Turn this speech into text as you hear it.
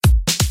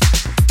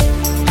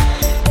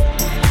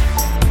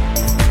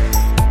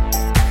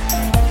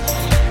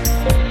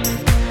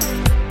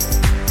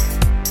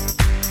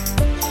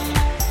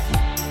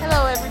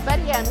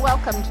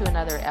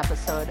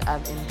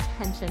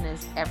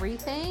Means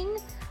Everything.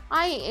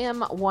 I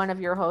am one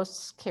of your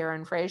hosts,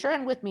 Karen Frazier,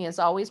 and with me, as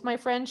always, my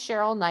friend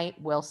Cheryl Knight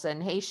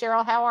Wilson. Hey,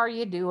 Cheryl, how are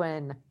you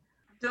doing?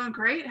 Doing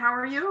great. How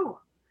are you?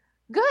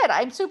 Good.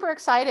 I'm super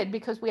excited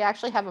because we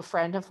actually have a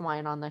friend of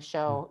mine on the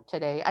show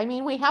today. I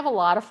mean, we have a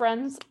lot of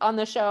friends on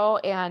the show,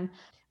 and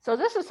so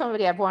this is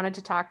somebody I've wanted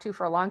to talk to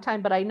for a long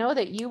time, but I know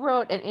that you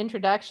wrote an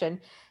introduction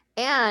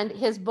and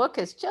his book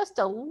is just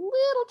a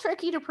little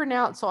tricky to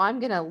pronounce, so I'm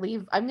going to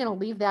leave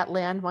that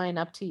landmine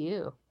up to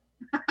you.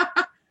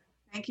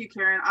 Thank you,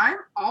 Karen. I'm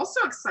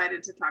also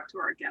excited to talk to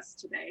our guest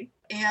today.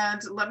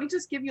 And let me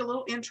just give you a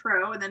little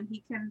intro and then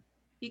he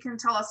can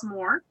tell us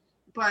more.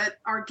 But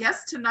our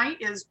guest tonight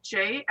is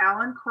J.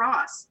 Allen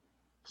Cross.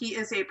 He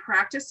is a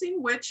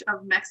practicing witch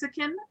of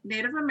Mexican,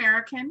 Native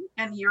American,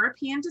 and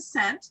European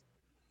descent,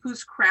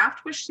 whose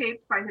craft was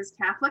shaped by his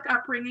Catholic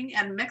upbringing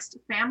and mixed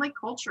family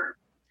culture.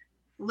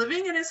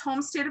 Living in his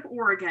home state of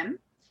Oregon,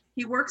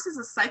 he works as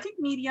a psychic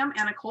medium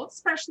and occult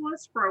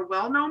specialist for a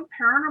well-known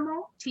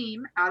paranormal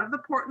team out of the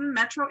Portland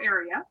metro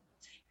area.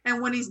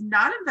 And when he's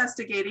not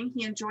investigating,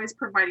 he enjoys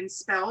providing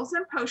spells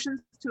and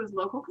potions to his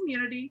local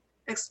community,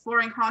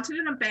 exploring haunted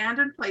and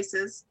abandoned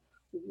places,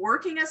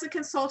 working as a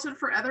consultant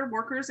for other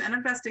workers and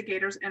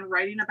investigators, and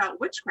writing about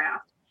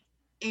witchcraft.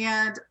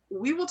 And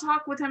we will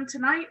talk with him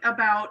tonight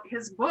about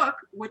his book,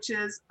 which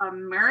is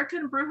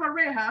American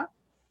Brujeria,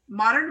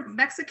 Modern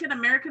Mexican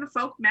American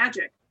Folk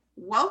Magic.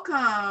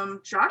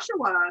 Welcome,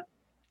 Joshua.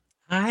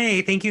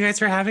 Hi, thank you guys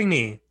for having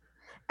me.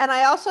 And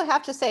I also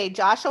have to say,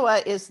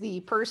 Joshua is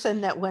the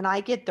person that when I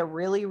get the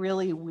really,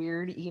 really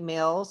weird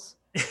emails,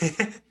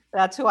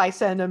 that's who I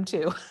send them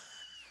to.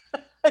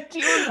 Do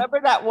you remember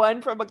that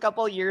one from a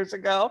couple years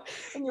ago?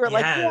 And you were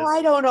like, well,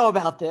 I don't know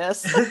about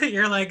this.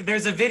 You're like,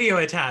 there's a video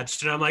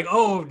attached. And I'm like,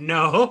 oh,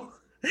 no.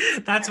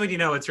 That's when you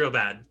know it's real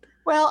bad.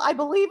 Well, I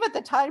believe at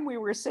the time we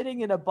were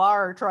sitting in a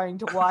bar trying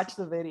to watch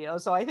the video.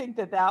 So I think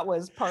that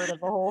was part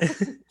of the whole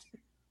thing.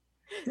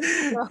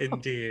 So,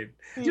 indeed.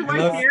 Do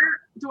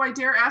I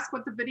dare ask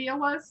what the video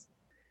was?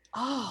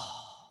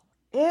 Oh,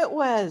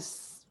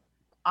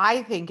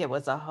 I think it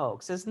was a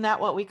hoax. Isn't that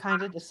what we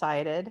kind of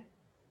decided?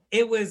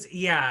 It was,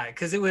 yeah,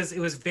 because it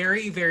was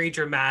very, very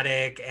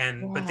dramatic,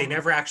 but they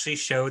never actually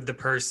showed the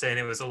person.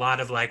 It was a lot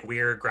of like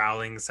weird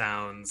growling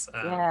sounds.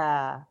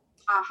 Yeah.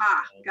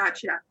 Aha,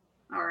 gotcha.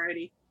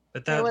 Alrighty.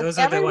 But those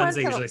are the ones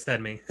they usually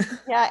send me.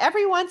 Yeah,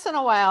 every once in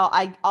a while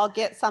I'll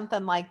get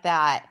something like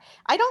that.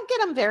 I don't get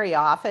them very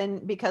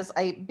often because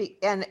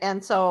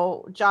and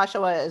so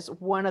Joshua is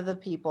one of the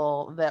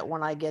people that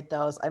when I get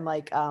those, I'm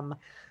like,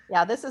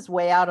 yeah, this is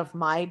way out of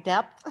my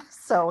depth.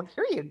 So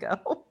here you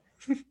go.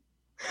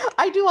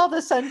 I do all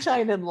the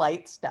sunshine and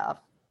light stuff.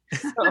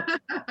 So.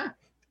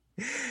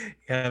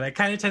 Yeah, that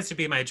kind of tends to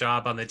be my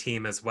job on the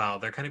team as well.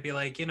 They're kind of be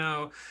like,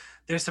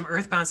 there's some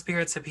earthbound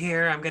spirits up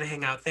here. I'm going to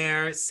hang out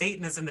there.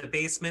 Satan is in the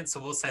basement, so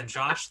we'll send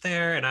Josh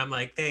there. And I'm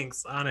like,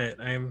 thanks, on it.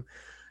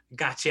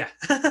 Gotcha.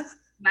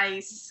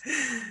 Nice.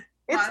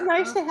 It's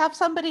nice to have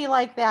somebody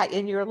like that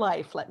in your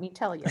life, let me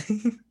tell you.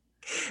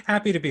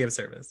 Happy to be of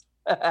service.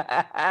 Well,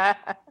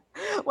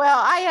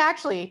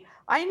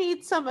 I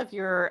need some of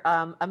your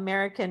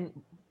American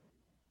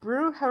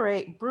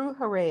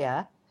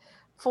brujeria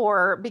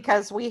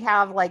because we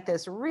have like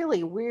this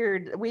really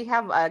weird, we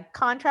have a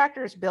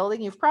contractor's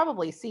building. You've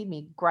probably seen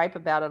me gripe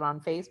about it on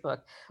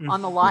Facebook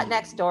on the lot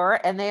next door,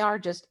 and they are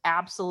just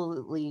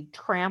absolutely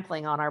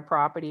trampling on our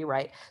property.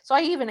 Right. So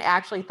I even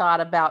actually thought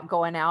about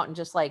going out and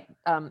just like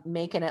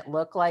making it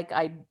look like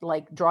I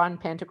like drawn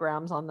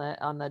pentagrams on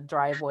the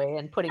driveway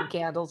and putting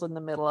candles in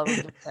the middle of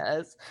it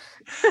because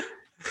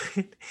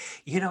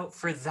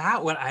for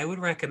that, what I would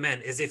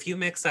recommend is if you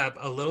mix up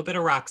a little bit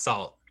of rock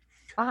salt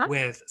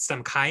with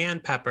some cayenne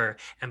pepper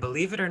and,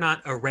 believe it or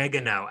not,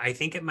 oregano. I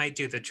think it might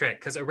do the trick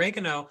because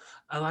oregano,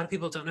 a lot of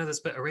people don't know this,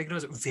 but oregano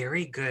is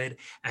very good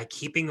at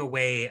keeping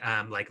away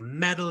like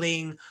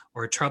meddling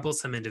or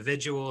troublesome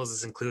individuals.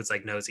 This includes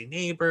like nosy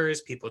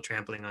neighbors, people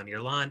trampling on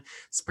your lawn.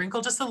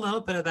 Sprinkle just a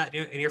little bit of that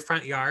in your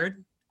front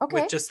yard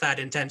with just that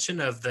intention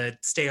of the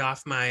stay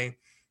off my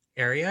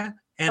area.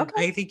 And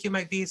I think you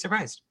might be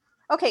surprised.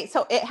 Okay,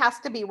 so it has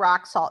to be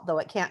rock salt, though.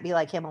 It can't be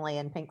like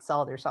Himalayan pink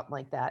salt or something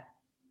like that.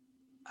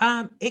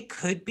 It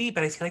could be,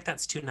 but I feel like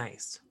that's too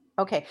nice.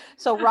 Okay,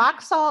 so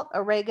rock salt,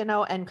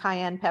 oregano, and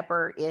cayenne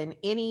pepper in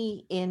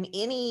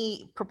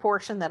any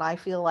proportion that I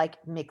feel like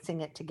mixing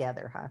it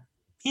together, huh?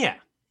 Yeah.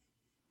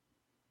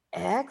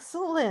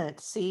 Excellent.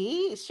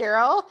 See,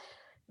 Cheryl.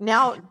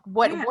 Now,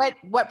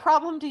 what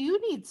problem do you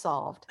need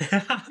solved?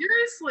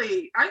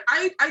 Seriously,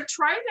 I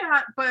tried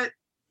that, but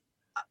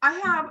I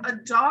have a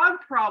dog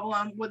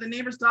problem with a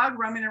neighbor's dog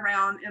roaming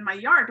around in my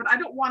yard, but I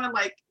don't want to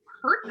like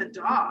hurt the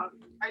dog.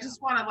 I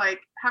just want to like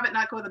have it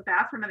not go to the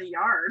bathroom in the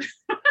yard.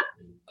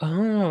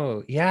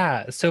 Oh,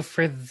 yeah. So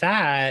for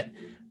that,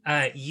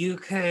 you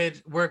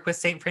could work with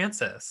St.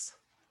 Francis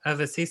of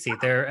Assisi.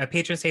 They're a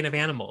patron saint of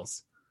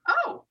animals.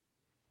 Oh,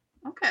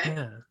 okay.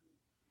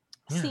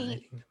 Yeah.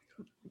 See,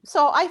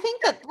 So I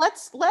think that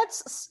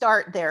let's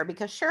start there,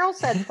 because Cheryl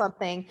said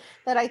something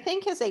that I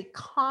think is a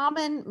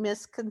common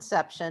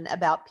misconception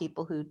about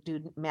people who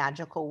do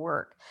magical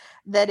work.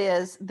 That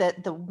is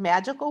that the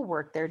magical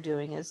work they're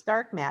doing is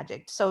dark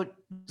magic. So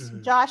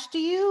Josh, do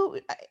you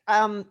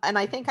and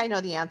I think I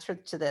know the answer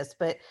to this,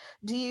 but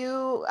do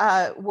you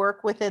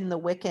work within the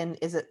Wiccan,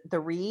 is it the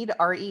Rede,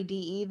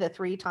 REDE, the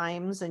 3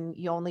 times and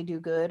you only do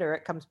good, or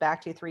it comes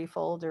back to you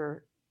threefold,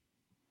 or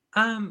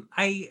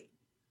I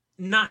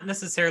not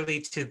necessarily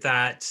to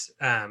that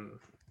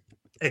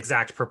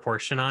exact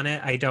proportion on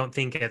it. I don't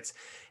think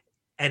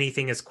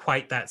anything is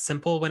quite that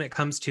simple when it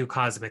comes to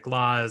cosmic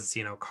laws,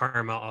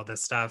 karma, all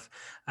this stuff.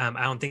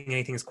 I don't think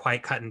anything's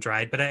quite cut and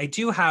dried, but I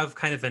do have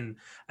kind of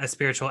a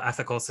spiritual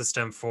ethical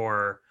system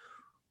for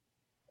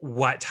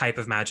what type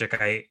of magic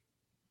I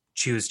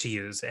choose to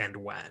use and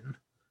when.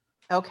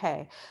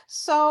 Okay.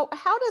 So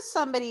how does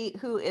somebody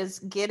who is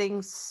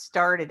getting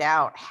started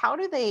out, how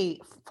do they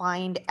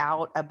find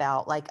out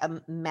about like a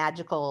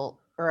magical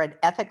or an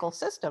ethical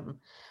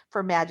system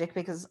for magic?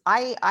 Because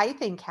I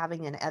think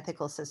having an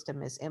ethical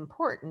system is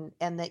important,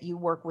 and that you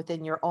work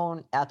within your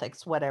own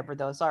ethics, whatever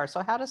those are.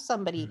 So how does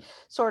somebody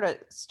sort of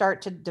start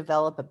to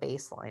develop a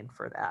baseline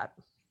for that?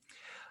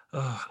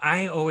 Oh,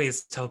 I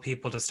always tell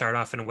people to start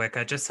off in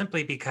Wicca just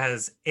simply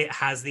because it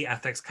has the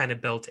ethics kind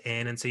of built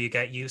in. And so you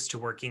get used to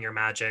working your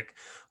magic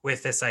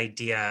with this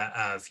idea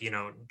of,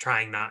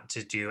 trying not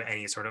to do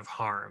any sort of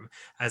harm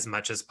as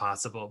much as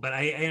possible. But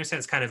I understand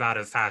it's kind of out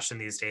of fashion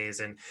these days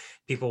and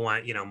people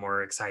want,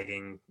 more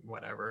exciting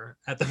whatever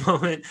at the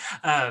moment.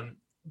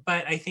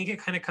 But I think it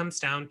kind of comes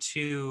down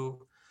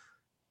to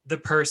the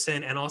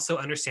person and also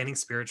understanding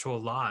spiritual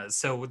laws.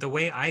 So the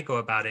way I go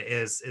about it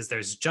is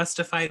there's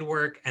justified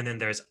work and then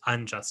there's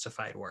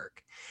unjustified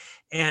work.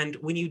 And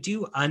when you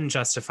do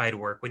unjustified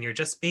work, when you're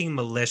just being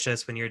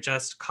malicious, when you're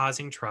just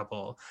causing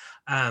trouble,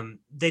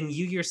 then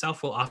you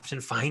yourself will often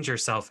find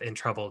yourself in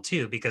trouble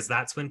too, because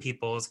that's when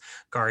people's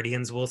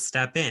guardians will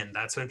step in.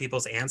 That's when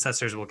people's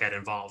ancestors will get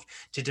involved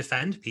to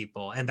defend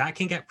people. And that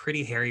can get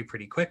pretty hairy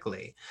pretty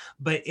quickly.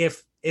 But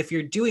if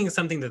you're doing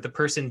something that the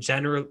person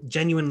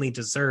genuinely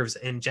deserves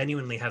and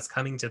genuinely has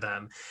coming to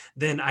them,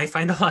 then I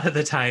find a lot of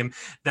the time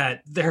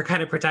that their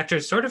kind of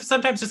protectors sort of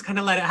sometimes just kind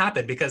of let it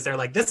happen because they're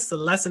like, this is a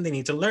lesson they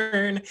need to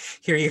learn.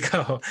 Here you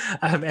go.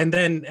 And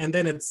then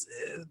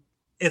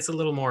it's a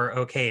little more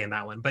okay in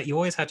that one. But you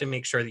always have to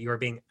make sure that you are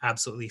being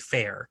absolutely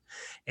fair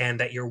and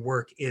that your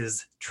work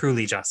is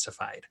truly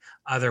justified.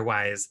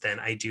 Otherwise, then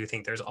I do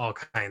think there's all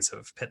kinds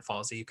of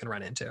pitfalls that you can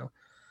run into.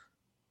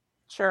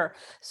 Sure.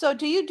 So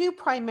do you do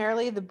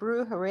primarily the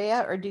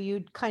brujeria, or do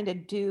you kind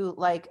of do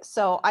like,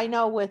 so I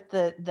know with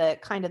the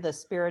kind of the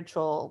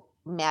spiritual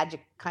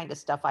magic kind of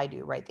stuff I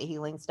do, right? The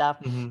healing stuff,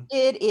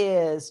 it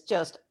is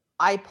just,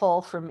 I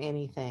pull from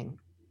anything.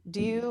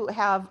 Do you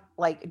have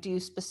like, do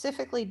you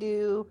specifically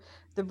do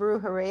the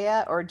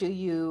brujeria, or do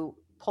you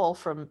pull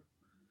from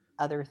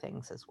other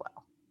things as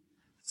well?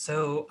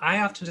 So I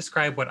often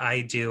describe what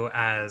I do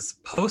as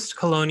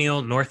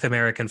post-colonial North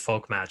American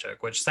folk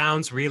magic, which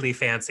sounds really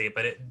fancy,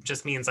 but it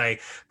just means I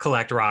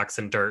collect rocks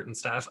and dirt and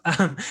stuff.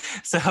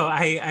 So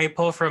I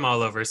pull from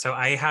all over. So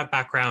I have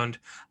background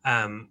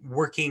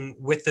working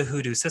with the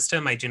hoodoo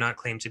system. I do not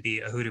claim to be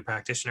a hoodoo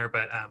practitioner,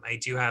 but I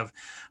do have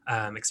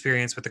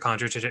experience with the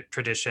conjure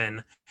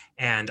tradition.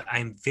 And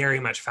I'm very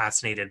much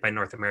fascinated by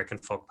North American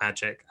folk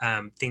magic.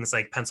 Things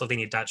like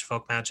Pennsylvania Dutch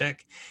folk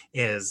magic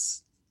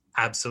is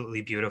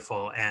absolutely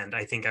beautiful, and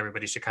I think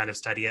everybody should kind of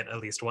study it at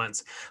least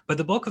once. But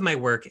the bulk of my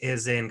work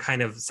is in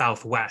kind of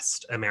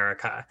Southwest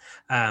America,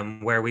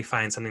 where we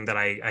find something that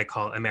I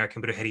call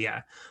American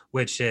Brujeria,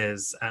 which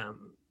is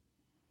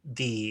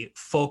the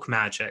folk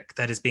magic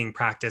that is being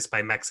practiced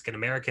by Mexican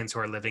Americans who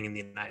are living in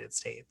the United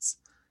States.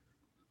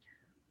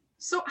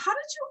 So how did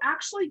you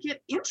actually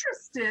get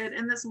interested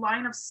in this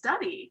line of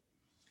study?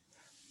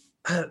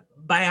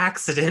 By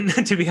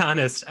accident, to be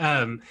honest.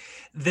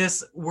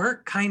 This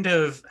work kind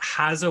of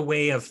has a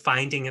way of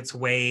finding its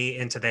way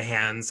into the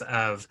hands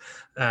of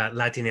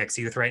Latinx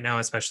youth right now,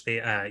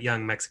 especially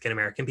young Mexican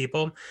American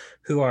people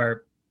who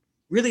are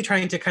really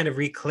trying to kind of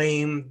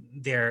reclaim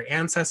their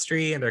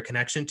ancestry and their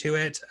connection to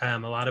it. A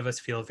lot of us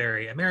feel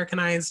very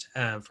Americanized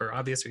for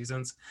obvious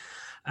reasons.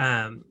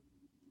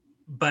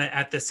 But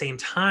at the same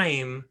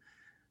time,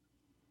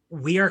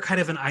 we are kind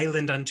of an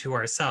island unto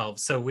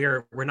ourselves. So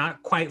we're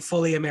not quite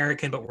fully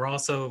American, but we're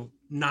also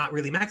not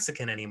really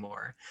Mexican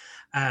anymore.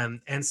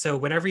 And so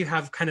whenever you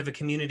have kind of a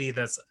community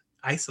that's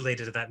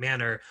isolated in that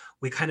manner,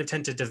 we kind of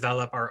tend to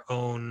develop our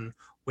own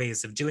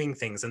ways of doing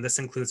things. And this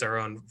includes our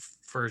own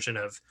version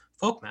of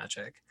folk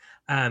magic.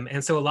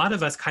 And so a lot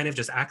of us kind of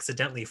just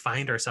accidentally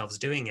find ourselves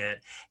doing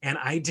it. And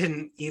I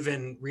didn't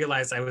even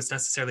realize I was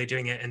necessarily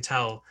doing it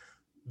until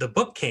the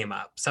book came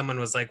up. Someone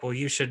was like, well,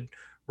 you should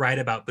write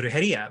about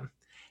brujeria.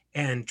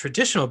 And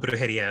traditional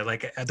brujeria,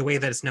 like the way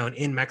that it's known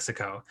in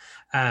Mexico,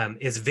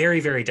 is very,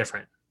 very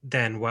different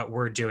than what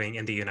we're doing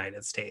in the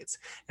United States.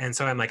 And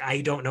so I'm like,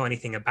 I don't know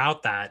anything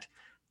about that.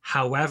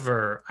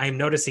 However, I'm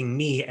noticing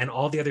me and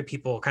all the other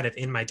people kind of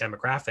in my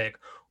demographic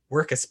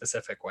work a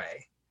specific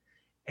way.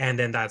 And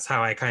then that's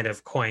how I kind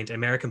of coined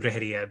American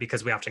Brujeria,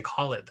 because we often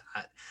call it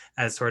that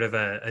as sort of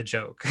a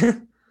joke.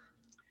 Interesting.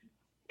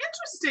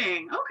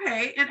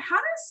 Okay. And how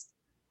does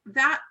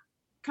that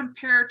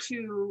compare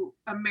to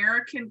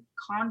American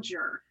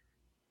Conjure?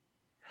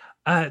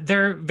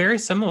 They're very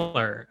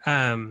similar.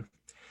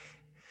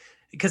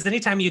 Because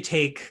anytime you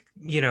take,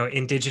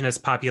 indigenous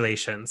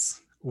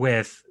populations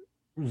with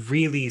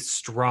really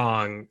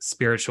strong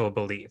spiritual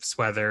beliefs,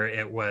 whether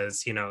it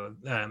was,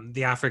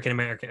 the African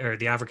American or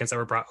the Africans that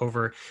were brought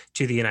over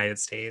to the United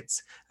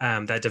States,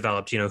 that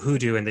developed,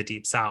 hoodoo in the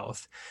Deep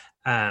South.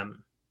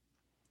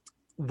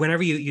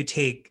 Whenever you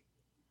take,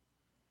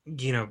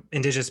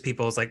 indigenous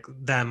peoples like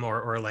them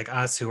or like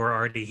us who are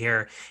already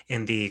here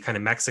in the kind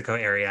of Mexico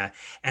area,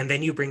 and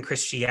then you bring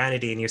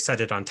Christianity and you set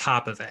it on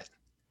top of it,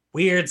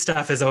 weird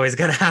stuff is always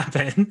going to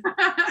happen.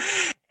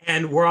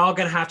 And we're all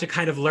going to have to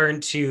kind of learn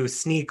to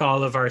sneak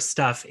all of our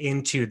stuff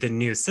into the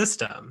new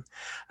system.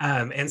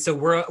 And so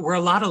we're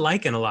a lot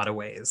alike in a lot of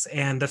ways.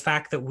 And the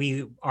fact that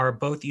we are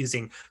both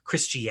using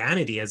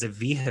Christianity as a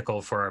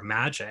vehicle for our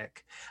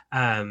magic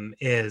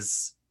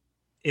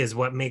is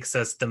what makes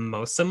us the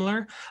most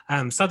similar.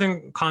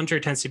 Southern Conjure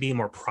tends to be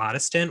more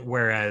Protestant,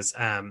 whereas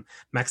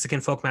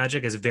Mexican folk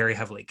magic is very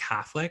heavily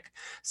Catholic.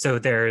 So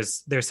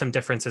there's some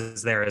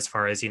differences there as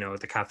far as,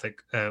 the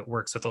Catholic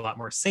works with a lot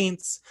more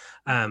saints.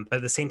 But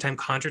at the same time,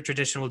 Conjure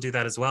tradition will do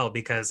that as well,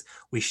 because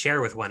we share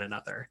with one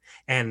another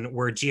and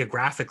we're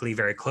geographically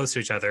very close to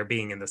each other,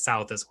 being in the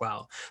South as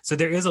well. So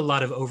there is a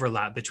lot of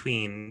overlap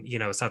between,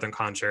 Southern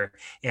Conjure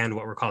and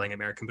what we're calling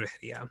American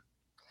Brujeria.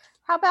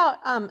 How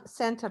about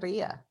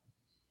Santeria?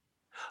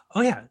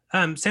 Oh yeah,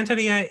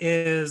 Santeria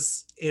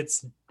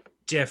it's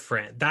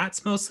different.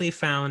 That's mostly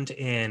found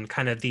in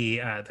kind of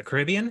the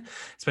Caribbean,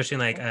 especially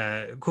in like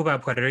Cuba,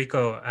 Puerto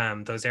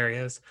Rico. Those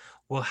areas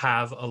will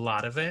have a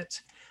lot of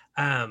it,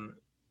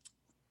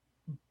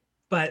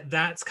 but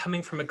that's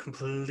coming from a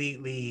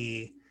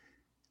completely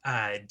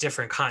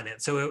different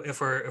continent. So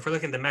if we're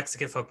looking at the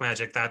Mexican folk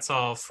magic, that's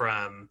all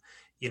from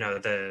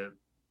the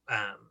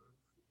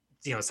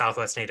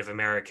Southwest Native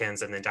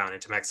Americans and then down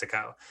into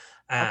Mexico.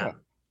 Okay.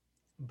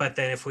 But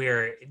then if we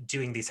are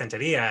doing the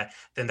Santeria,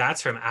 then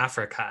that's from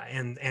Africa.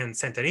 And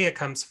Santeria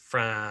comes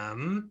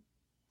from,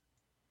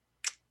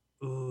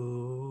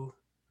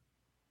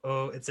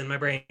 it's in my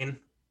brain.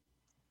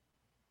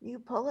 You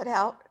pull it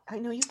out. I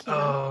know you can.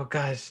 Oh,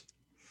 gosh.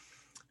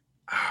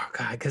 Oh,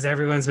 God, because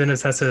everyone's been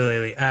obsessed with it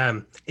lately.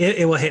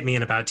 It will hit me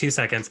in about 2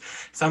 seconds.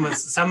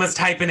 Someone's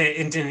typing it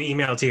into an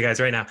email to you guys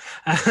right now.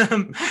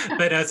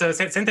 But so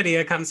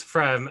Santeria comes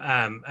from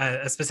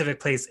a specific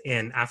place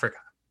in Africa.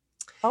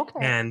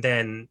 Okay. And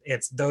then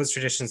it's those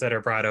traditions that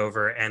are brought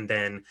over and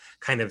then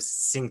kind of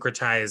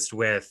syncretized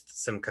with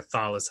some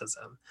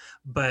Catholicism.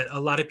 But a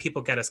lot of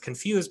people get us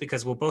confused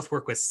because we'll both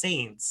work with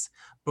saints.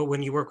 But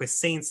when you work with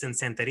saints in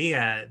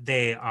Santeria,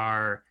 they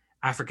are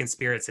African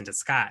spirits in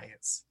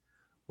disguise.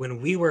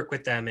 When we work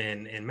with them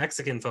in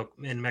Mexican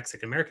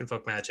American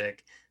folk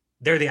magic,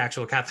 they're the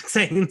actual Catholic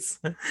saints.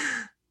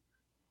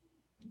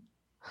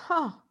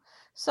 Huh.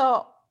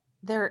 So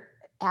they're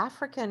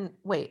African.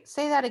 Wait,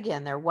 say that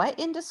again. They're what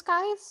in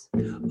disguise?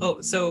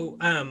 Oh, so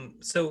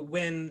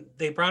when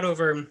they brought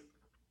over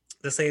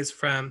the slaves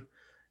from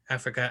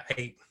Africa,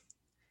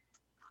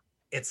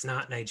 it's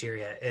not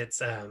Nigeria.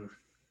 It's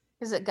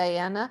Is it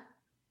Guyana?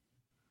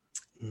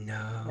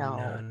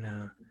 No.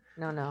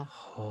 No.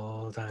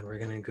 Hold on, we're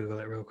gonna Google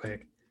it real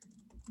quick.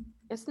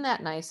 Isn't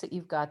that nice that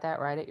you've got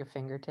that right at your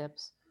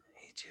fingertips?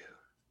 Me too.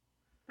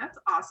 That's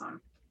awesome.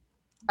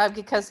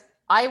 Because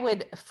I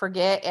would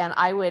forget, and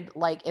I would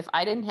if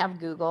I didn't have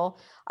Google,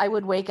 I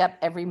would wake up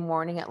every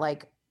morning at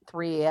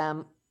 3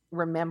 a.m.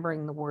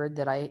 remembering the word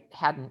that I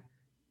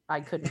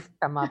couldn't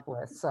come up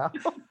with. So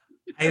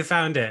I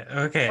found it.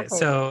 Okay.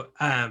 So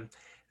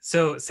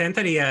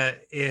Santeria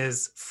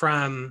is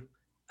from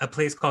a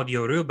place called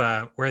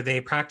Yoruba, where they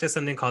practice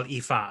something called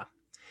Ifa.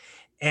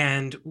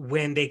 And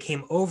when they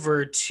came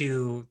over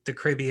to the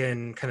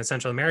Caribbean, kind of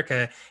Central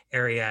America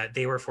area,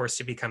 they were forced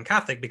to become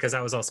Catholic because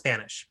that was all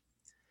Spanish.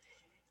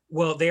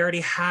 Well, they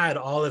already had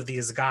all of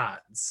these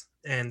gods,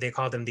 and they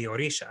called them the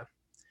Orisha.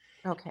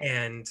 Okay.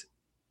 And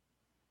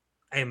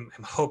I'm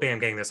hoping I'm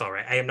getting this all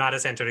right. I am not a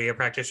Santeria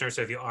practitioner,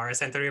 so if you are a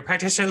Santeria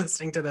practitioner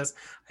listening to this,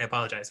 I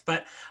apologize.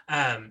 But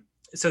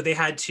so they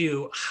had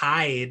to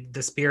hide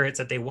the spirits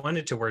that they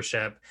wanted to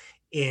worship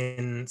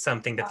in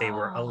something that they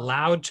were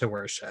allowed to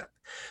worship.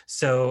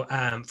 So,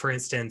 for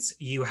instance,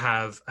 you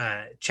have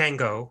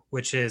Chango,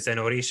 which is an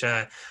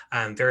Orisha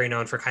very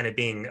known for kind of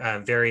being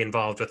very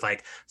involved with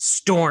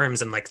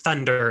storms and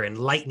thunder and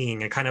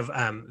lightning and kind of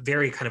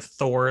very kind of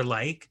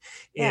Thor-like,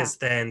 is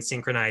then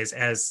synchronized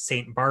as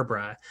Saint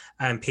Barbara,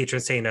 patron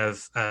saint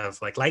of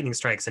lightning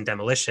strikes and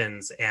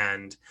demolitions,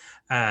 and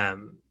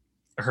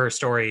her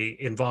story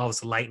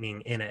involves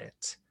lightning in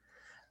it.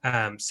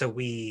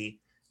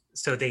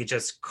 So they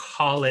just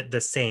call it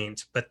the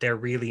saint, but they're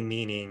really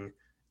meaning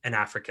an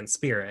African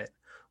spirit.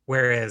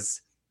 Whereas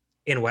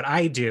in what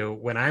I do,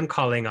 when I'm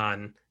calling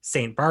on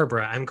Saint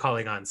Barbara, I'm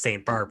calling on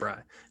Saint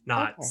Barbara,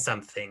 not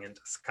something in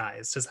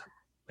disguise. Does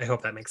that I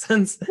hope that makes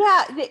sense.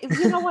 Yeah,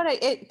 you know what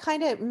it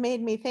kind of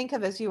made me think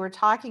of as you were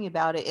talking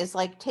about it is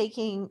like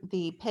taking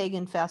the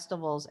pagan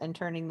festivals and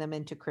turning them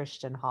into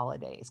Christian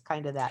holidays,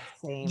 kind of that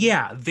same.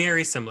 Yeah,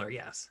 very similar,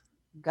 yes.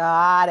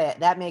 Got it.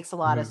 That makes a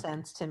lot of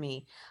sense to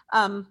me.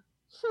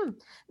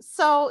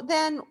 So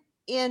then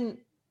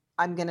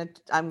I'm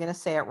gonna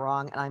say it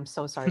wrong, and I'm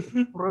so sorry.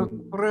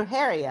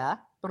 Brujeria.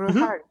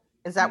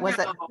 Is that was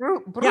it?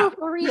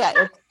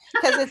 Brujeria.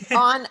 Because it's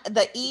on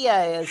the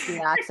ia is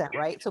the accent,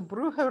 right? So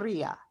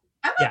brujeria.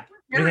 Yeah,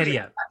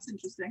 brujeria. That's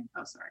interesting.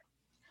 Oh, sorry.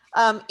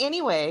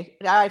 Anyway,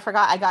 I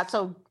forgot. I got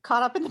so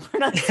caught up in the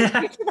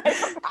pronunciation, I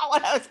forgot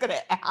what I was going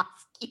to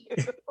ask you.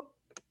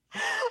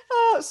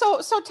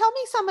 So tell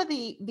me some of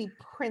the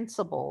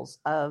principles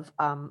of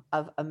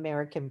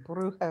American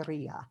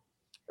brujeria.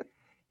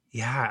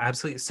 Yeah,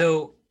 absolutely.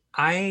 So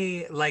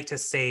I like to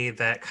say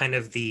that kind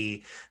of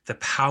the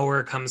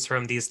power comes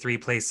from these three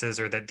places,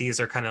 or that these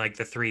are kind of like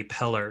the three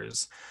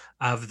pillars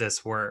of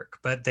this work.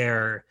 But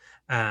they're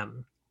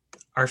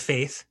our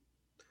faith,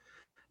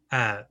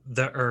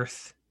 the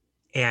earth,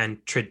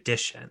 and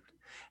tradition.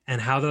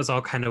 And how those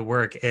all kind of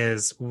work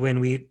is when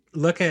we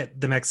look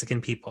at the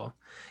Mexican people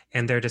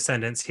and their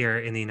descendants here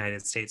in the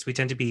United States, we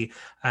tend to be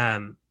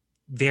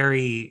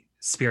very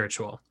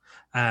spiritual,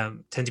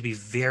 tend to be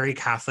very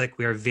Catholic.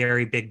 We are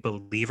very big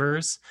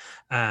believers.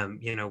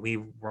 We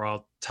were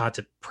all taught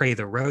to pray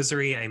the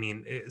rosary. I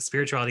mean,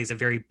 spirituality is a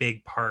very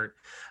big part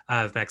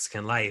of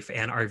Mexican life,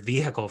 and our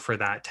vehicle for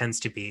that tends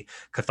to be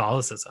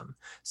Catholicism.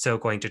 So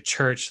going to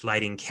church,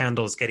 lighting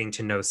candles, getting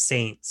to know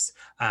saints,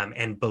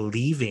 and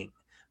believing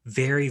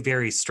very,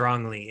 very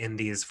strongly in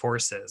these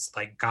forces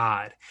like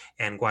God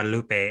and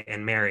Guadalupe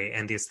and Mary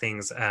and these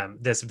things.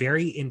 This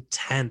very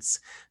intense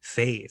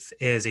faith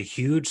is a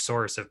huge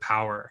source of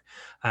power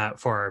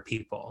for our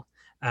people.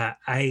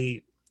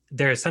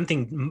 There's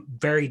something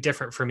very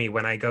different for me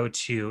when I go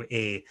to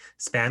a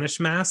Spanish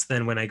mass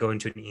than when I go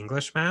into an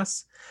English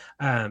mass,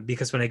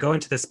 because when I go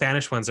into the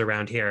Spanish ones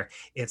around here,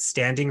 it's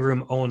standing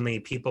room only.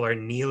 People are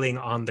kneeling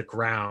on the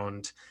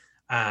ground,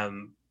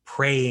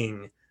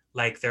 praying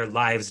like their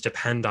lives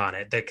depend on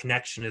it. The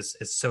connection is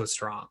so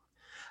strong.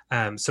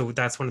 So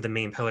that's one of the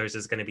main pillars,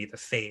 is going to be the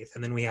faith.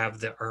 And then we have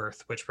the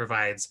earth, which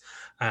provides,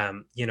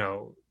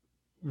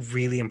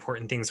 really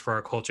important things for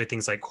our culture,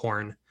 things like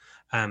corn,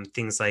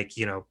 things like,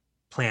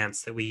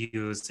 plants that we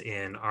use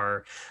in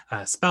our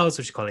spells,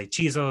 which we call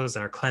hechizos,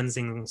 and our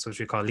cleansings, which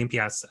we call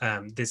limpias.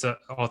 These are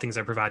all things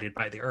are provided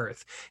by the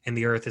earth. And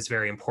the earth is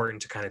very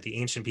important to kind of the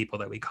ancient people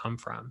that we come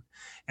from.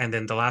 And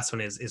then the last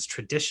one is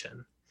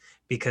tradition,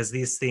 because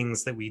these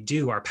things that we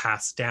do are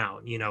passed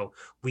down.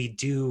 We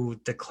do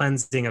the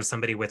cleansing of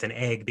somebody with an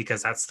egg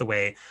because that's the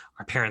way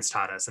our parents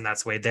taught us, and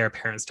that's the way their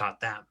parents taught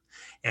them,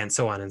 and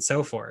so on and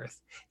so forth.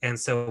 And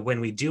so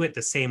when we do it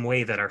the same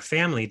way that our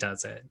family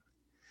does it,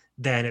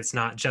 then it's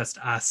not just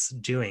us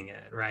doing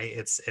it, right?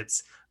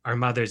 It's our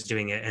mothers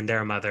doing it, and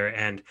their mother,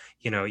 and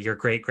your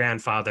great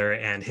grandfather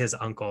and his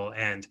uncle,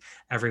 and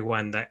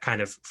everyone that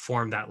kind of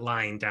formed that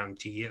line down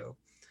to you.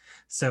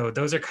 So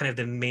those are kind of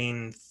the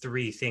main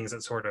three things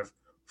that sort of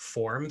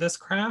form this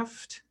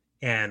craft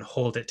and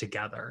hold it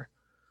together.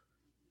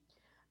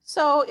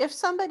 So if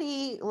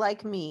somebody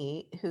like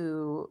me,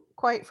 who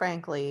quite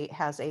frankly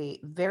has a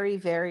very,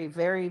 very,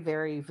 very,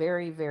 very,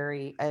 very,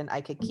 very, and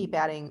I could keep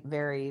adding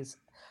varies,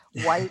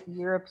 white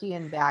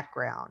European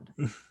background.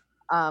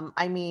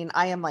 I mean,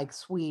 I am like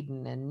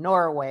Sweden and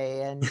Norway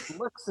and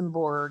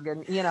Luxembourg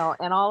and,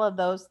 and all of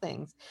those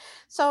things.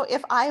 So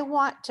if I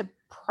want to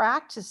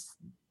practice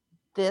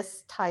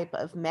this type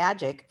of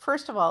magic,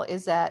 first of all,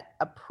 is that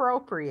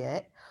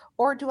appropriate,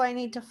 or do I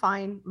need to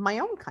find my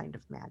own kind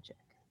of magic?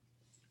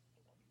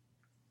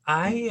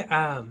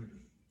 The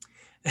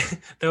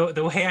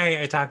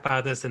way I talk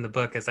about this in the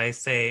book is I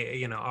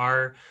say,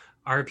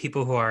 are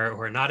people who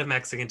are not of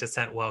Mexican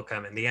descent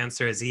welcome? And the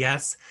answer is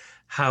yes.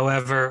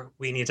 However,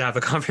 we need to have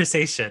a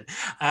conversation.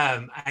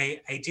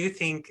 I do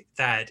think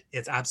that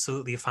it's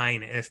absolutely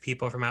fine if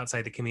people from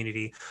outside the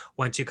community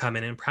want to come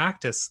in and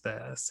practice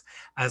this,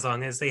 as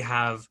long as they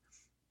have,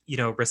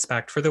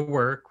 respect for the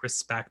work,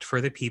 respect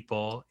for the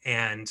people,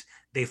 and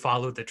they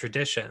follow the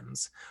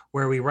traditions.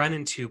 Where we run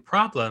into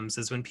problems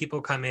is when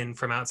people come in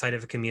from outside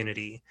of a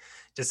community,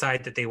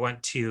 decide that they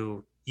want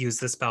to use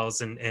the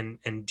spells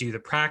and do the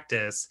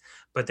practice,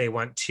 but they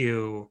want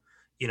to,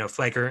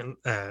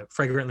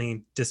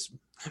 flagrantly,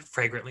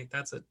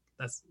 that's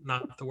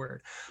not the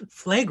word.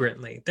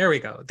 Flagrantly. There we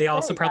go. They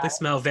also probably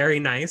smell very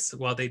nice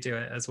while they do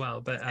it as well,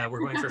 but we're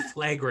going for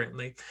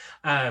flagrantly,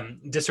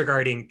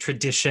 disregarding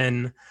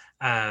tradition,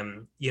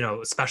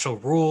 special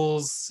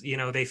rules,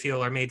 they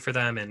feel are made for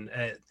them. And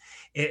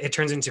it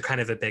turns into kind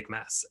of a big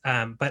mess.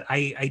 But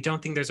I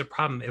don't think there's a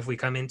problem if we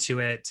come into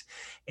it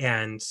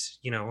and,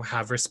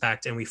 have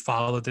respect, and we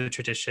follow the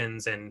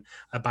traditions and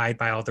abide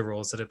by all the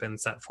rules that have been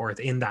set forth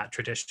in that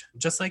tradition.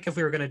 Just like if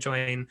we were going to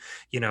join,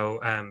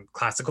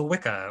 classical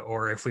Wicca,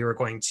 or if we were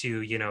going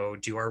to,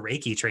 do our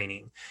Reiki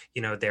training,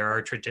 there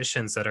are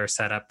traditions that are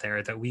set up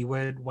there that we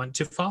would want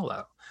to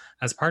follow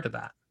as part of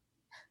that.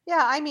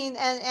 Yeah, I mean,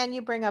 and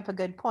you bring up a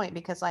good point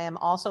because I am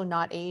also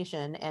not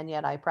Asian, and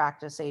yet I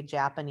practice a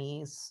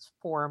Japanese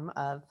form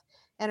of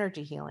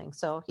energy healing.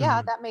 So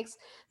yeah, Mhm.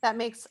 that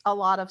makes a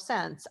lot of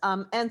sense.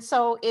 And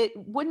so it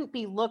wouldn't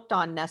be looked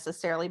on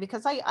necessarily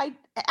because I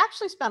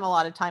actually spent a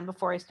lot of time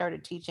before I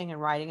started teaching and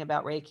writing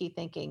about Reiki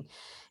thinking,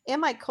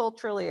 am I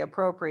culturally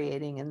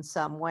appropriating in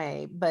some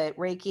way? But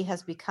Reiki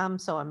has become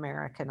so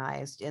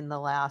Americanized in the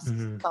last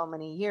Mhm. so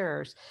many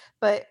years.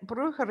 But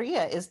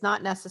brujeria is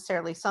not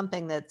necessarily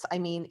something that's, I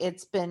mean,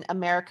 it's been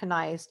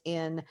Americanized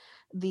in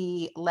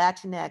the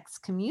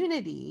Latinx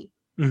community,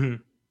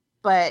 Mhm.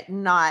 but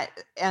not.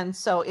 And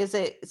so is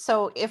it,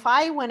 so if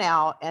I went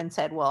out and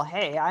said, well,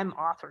 hey, I'm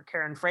author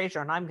Karen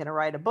Fraser and I'm going to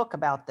write a book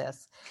about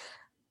this,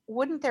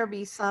 wouldn't there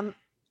be some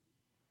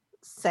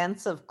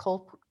sense of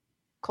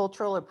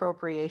cultural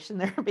appropriation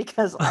there?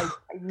 Because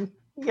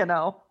you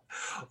know,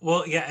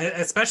 Well, yeah,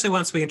 especially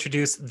once we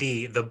introduce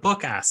the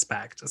book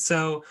aspect.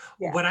 So,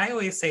 yeah. what I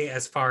always say,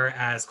 as far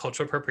as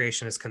cultural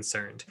appropriation is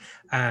concerned,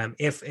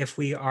 if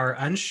we are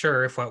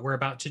unsure if what we're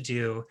about to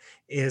do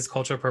is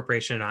cultural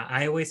appropriation or not,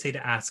 I always say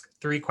to ask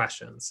three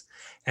questions.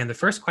 And the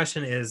first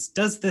question is,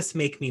 does this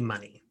make me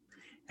money?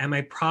 Am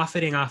I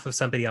profiting off of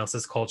somebody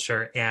else's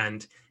culture?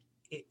 And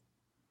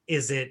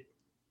is it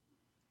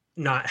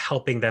not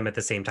helping them at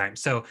the same time?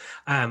 So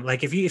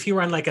like if you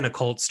run like an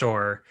occult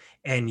store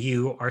and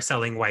you are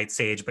selling white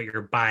sage, but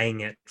you're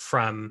buying it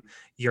from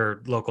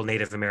your local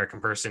Native American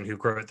person who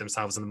grew it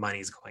themselves and the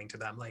money's going to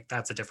them, like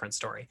that's a different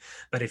story.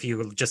 But if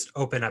you just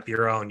open up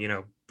your own,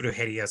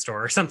 brujeria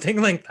store or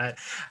something like that,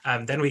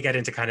 then we get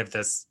into kind of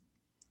this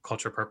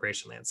cultural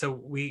appropriation land. So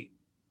we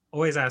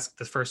always ask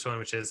the first one,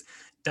 which is,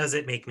 does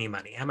it make me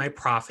money? Am I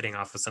profiting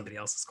off of somebody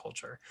else's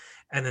culture?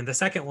 And then the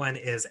second one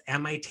is,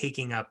 am I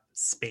taking up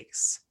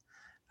space?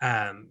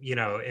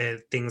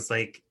 Things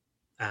like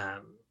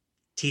um,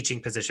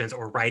 teaching positions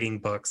or writing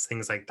books,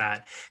 things like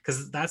that.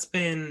 Because that's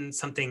been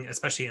something,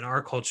 especially in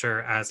our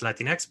culture as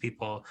Latinx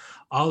people,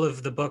 all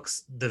of the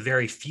books, the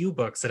very few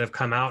books that have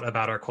come out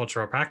about our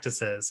cultural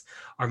practices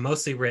are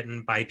mostly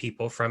written by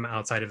people from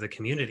outside of the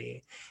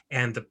community.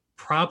 And the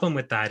problem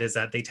with that is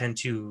that they tend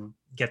to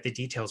get the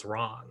details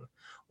wrong.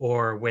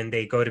 Or when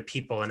they go to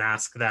people and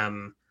ask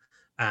them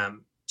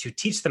to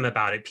teach them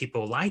about it,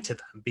 people lie to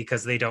them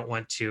because they don't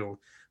want to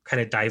kind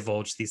of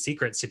divulge these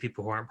secrets to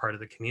people who aren't part of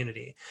the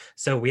community.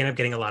 So we end up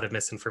getting a lot of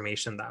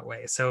misinformation that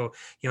way. So,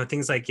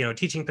 things like,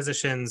 teaching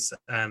positions,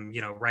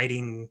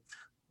 writing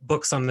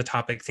books on the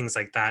topic, things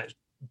like that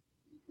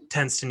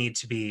tends to need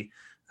to be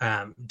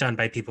done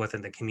by people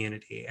within the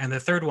community. And the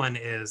third one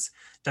is,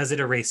 does it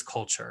erase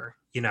culture?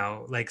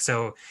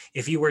 So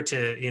if you were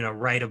to,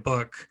 write a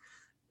book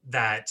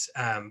that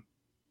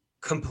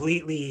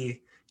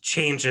completely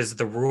changes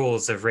the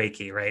rules of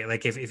Reiki, right?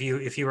 Like if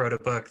you wrote a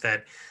book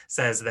that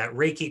says that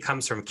Reiki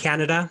comes from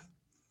Canada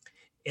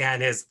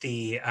and is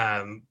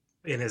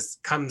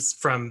comes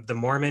from the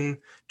Mormon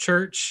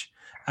church,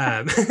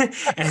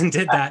 and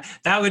did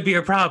that would be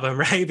a problem,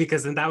 right?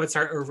 Because then that would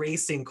start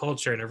erasing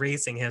culture and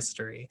erasing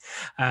history.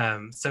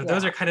 So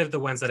those Yeah. are kind of the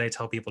ones that I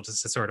tell people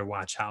just to sort of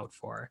watch out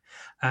for.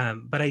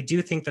 But I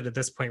do think that at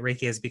this point,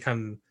 Reiki has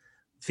become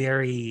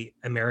very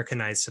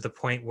Americanized to the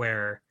point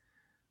where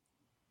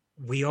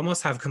we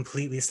almost have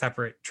completely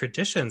separate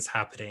traditions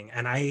happening.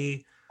 And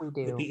I We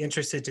would be do.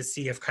 interested to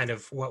see if kind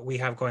of what we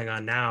have going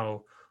on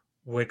now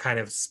would kind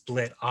of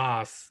split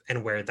off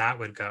and where that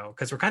would go.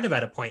 Because we're kind of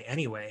at a point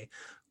anyway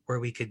where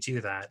we could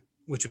do that,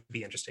 which would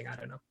be interesting. I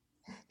don't know.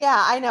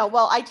 Yeah, I know.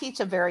 Well,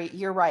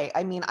 you're right.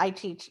 I mean, I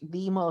teach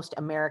the most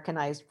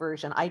Americanized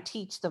version. I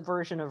teach the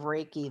version of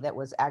Reiki that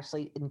was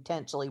actually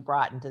intentionally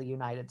brought into the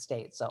United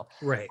States. So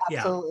Right. Yeah.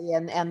 absolutely.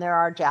 And there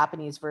are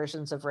Japanese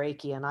versions of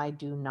Reiki, and I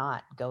do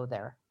not go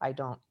there. I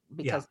don't,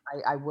 Yeah. because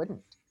I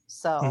wouldn't.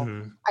 So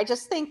Hmm. I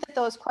just think that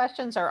those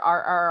questions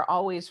are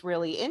always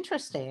really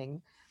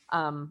interesting.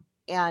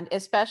 And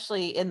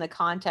especially in the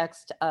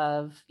context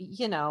of,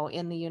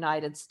 in the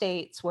United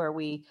States where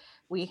we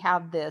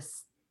have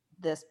this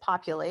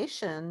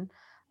population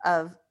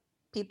of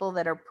people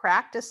that are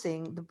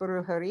practicing the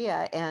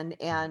brujeria,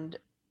 and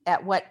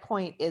at what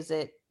point is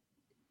it,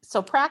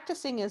 so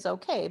practicing is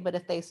okay, but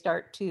if they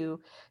start to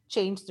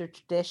change their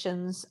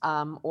traditions,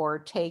 or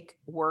take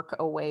work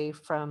away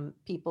from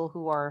people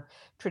who are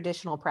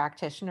traditional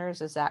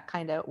practitioners, is that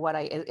kind of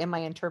am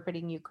I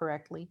interpreting you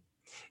correctly?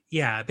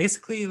 Yeah.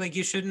 Basically, like,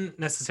 you shouldn't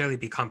necessarily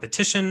be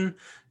competition,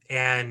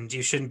 and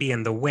you shouldn't be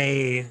in the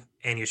way,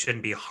 and you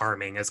shouldn't be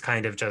harming, as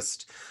kind of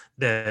just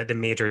the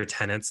major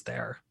tenets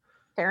there.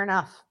 Fair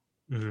enough.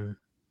 Mhm.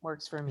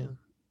 Works for Yeah. me.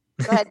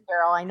 Go ahead,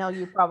 Carol. I know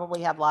you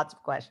probably have lots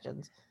of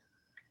questions.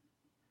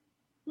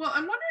 Well,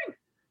 I'm wondering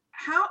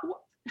how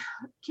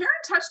Karen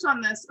touched on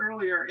this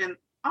earlier, and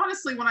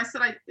honestly, when I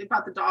said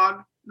about the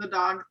dog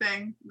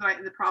thing,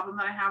 the problem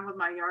that I have with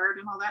my yard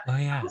and all that, Oh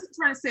I yeah. wasn't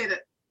trying to say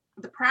that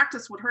the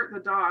practice would hurt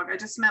the dog. I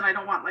just meant I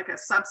don't want like a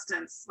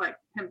substance, like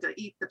him to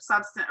eat the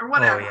substance or Oh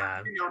whatever.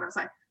 yeah. You know what I'm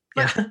saying?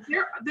 But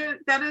Yeah.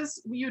 that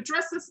is, you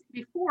addressed this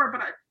before,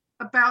 but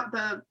about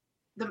the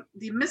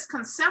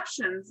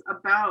misconceptions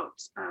about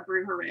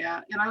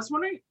brujeria, and I was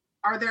wondering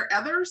Are there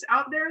others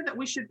out there that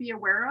we should be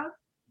aware of?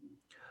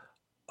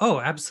 Oh,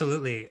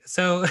 absolutely.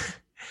 So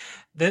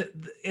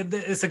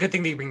it's a good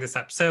thing that you bring this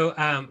up.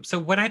 So, so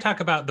when I talk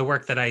about the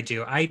work that I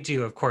do,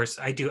 of course,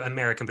 I do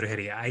American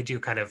brujeria. I do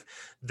kind of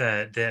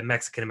the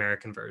Mexican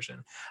American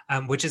version,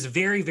 which is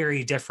very,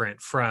 very different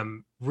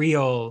from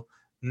real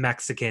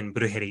Mexican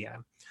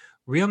brujeria.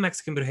 Real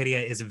Mexican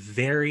brujeria is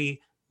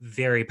very,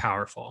 very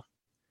powerful,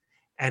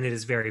 and it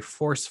is very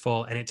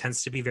forceful, and it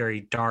tends to be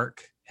very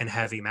dark and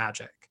heavy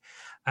magic.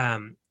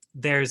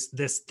 There's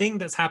this thing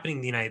that's happening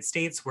in the United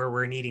States where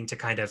we're needing to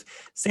kind of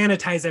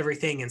sanitize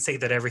everything and say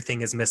that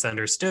everything is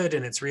misunderstood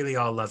and it's really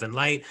all love and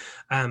light.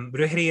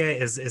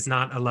 Brujeria is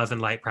not a love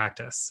and light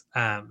practice.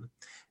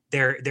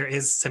 There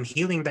is some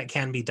healing that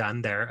can be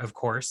done there, of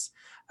course,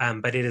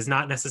 but it is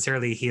not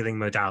necessarily a healing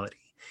modality.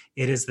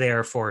 It is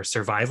there for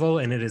survival,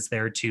 and it is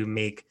there to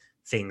make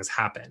things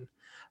happen.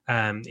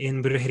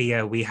 In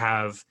Brujeria, we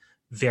have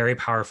very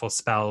powerful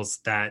spells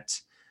that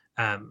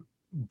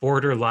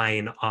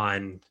borderline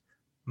on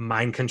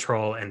mind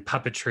control and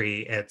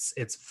puppetry.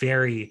 It's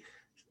very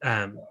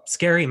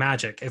scary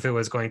magic if it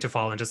was going to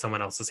fall into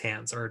someone else's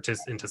hands or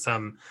just into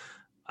some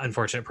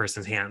unfortunate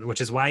person's hand, which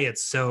is why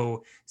it's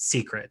so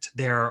secret.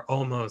 There are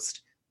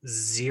almost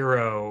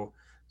zero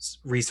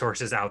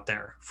resources out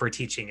there for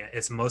teaching it.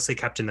 It's mostly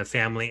kept in the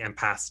family and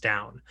passed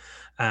down.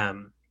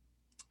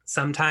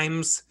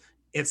 Sometimes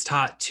it's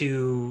taught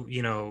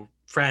to,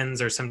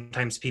 friends, or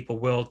sometimes people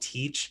will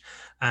teach,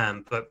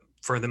 but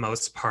for the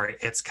most part,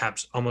 it's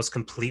kept almost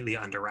completely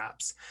under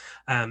wraps.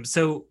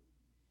 So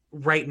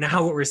right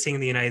now, what we're seeing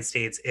in the United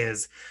States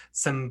is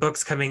some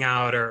books coming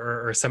out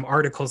or some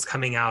articles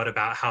coming out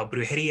about how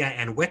brujeria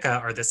and Wicca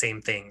are the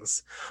same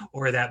things,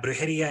 or that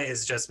brujeria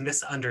is just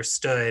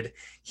misunderstood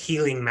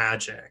healing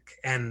magic.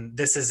 And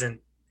this isn't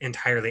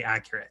entirely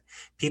accurate.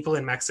 People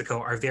in Mexico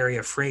are very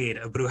afraid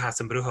of brujas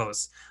and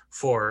brujos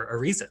for a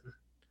reason.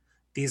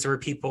 These were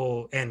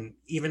people, and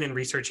even in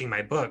researching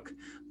my book,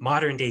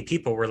 modern day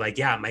people were like,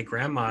 yeah, my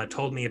grandma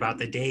told me about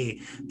the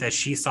day that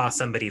she saw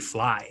somebody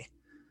fly.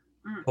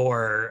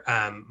 Or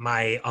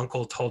my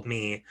uncle told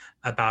me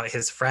about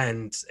his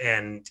friend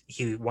and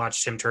he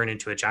watched him turn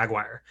into a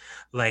jaguar.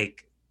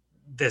 Like,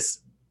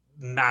 this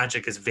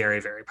magic is very,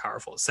 very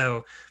powerful.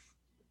 So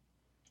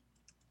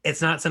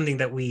it's not something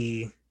that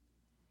we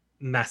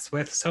mess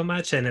with so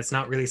much, and it's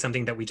not really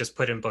something that we just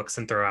put in books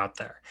and throw out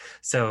there.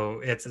 So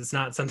it's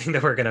not something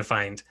that we're going to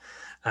find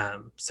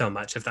so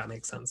much, if that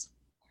makes sense.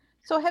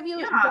 So have you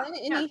done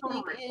anything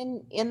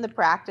totally. in the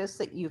practice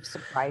that you've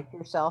surprised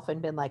yourself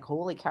and been like,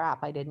 holy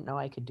crap, I didn't know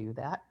I could do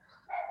that?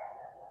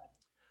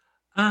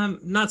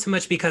 Not so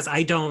much, because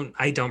I don't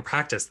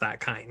practice that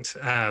kind.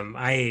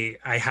 I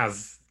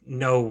have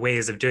no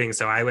ways of doing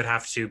so. I would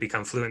have to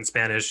become fluent in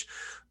Spanish,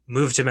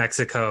 move to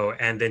Mexico,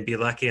 and then be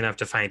lucky enough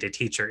to find a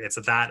teacher. It's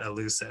that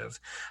elusive.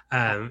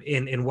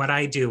 In what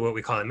I do, what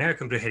we call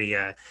American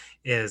brujeria,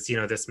 is,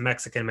 this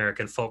Mexican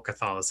American folk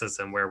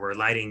Catholicism where we're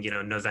lighting,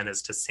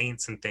 novenas to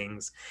saints and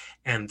things.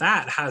 And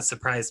that has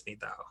surprised me,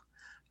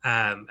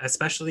 though.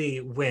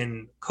 Especially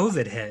when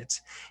COVID hit,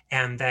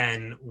 and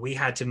then we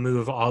had to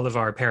move all of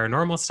our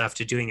paranormal stuff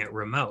to doing it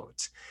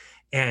remote.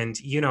 And,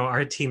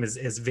 our team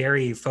is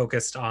very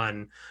focused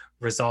on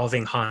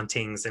resolving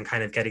hauntings and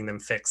kind of getting them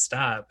fixed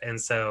up. And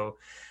so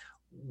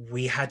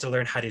we had to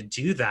learn how to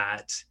do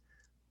that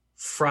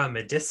from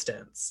a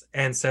distance.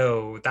 And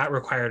so that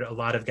required a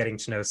lot of getting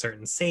to know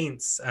certain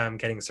saints,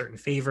 getting certain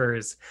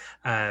favors,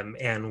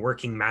 and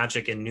working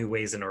magic in new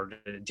ways in order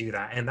to do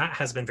that. And that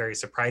has been very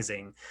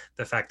surprising,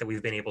 the fact that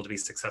we've been able to be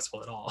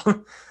successful at all.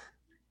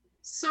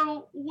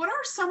 So what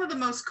are some of the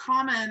most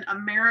common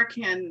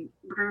American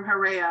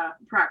brujeria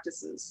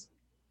practices?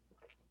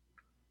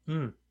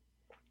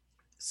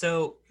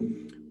 So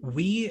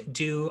we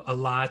do a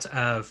lot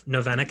of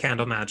novena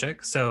candle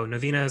magic. So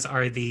novenas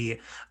are the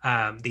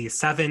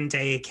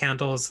 7-day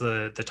candles,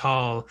 the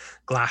tall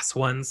glass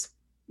ones.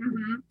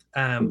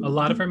 Mm-hmm. A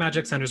lot of our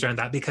magic centers around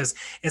that because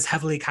it's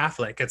heavily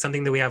Catholic. It's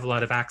something that we have a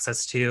lot of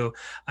access to.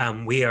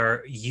 We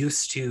are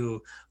used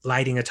to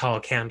lighting a tall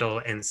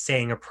candle and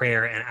saying a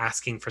prayer and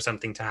asking for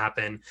something to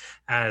happen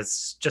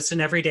as just an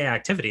everyday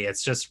activity.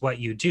 It's just what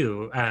you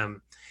do.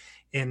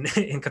 In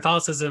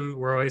Catholicism,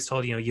 we're always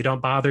told, you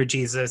don't bother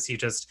Jesus. You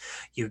just,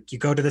 you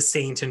go to the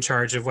saint in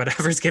charge of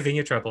whatever's giving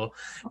you trouble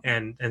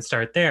and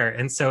start there.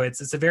 And so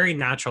it's a very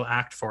natural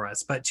act for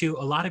us. But to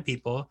a lot of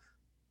people,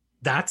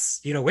 that's,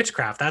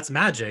 witchcraft, that's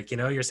magic.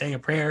 You're saying a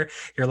prayer,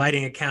 you're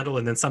lighting a candle,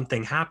 and then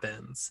something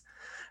happens.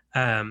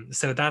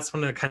 So that's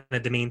one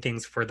of the main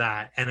things for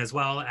that. And as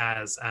well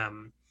as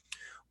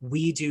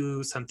we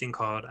do something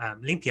called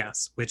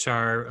limpias, which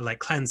are like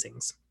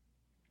cleansings.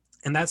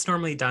 And that's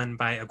normally done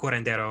by a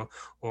curandero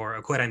or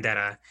a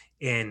curandera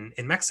in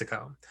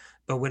Mexico.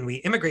 But when we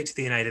immigrate to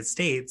the United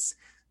States,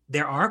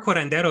 there are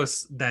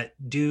curanderos that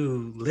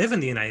do live in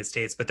the United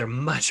States, but they're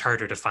much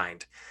harder to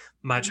find,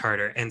 much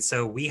harder. And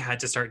so we had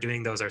to start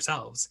doing those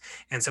ourselves.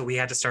 And so we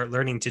had to start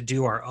learning to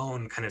do our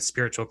own kind of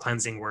spiritual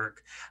cleansing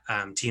work,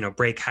 to,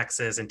 break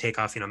hexes and take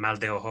off, mal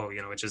de ojo,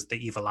 which is the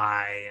evil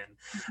eye,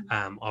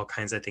 and all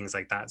kinds of things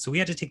like that. So we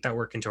had to take that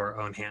work into our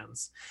own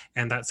hands.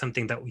 And that's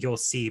something that you'll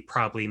see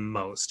probably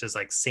most is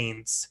like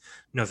saints,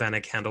 novena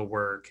candle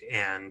work,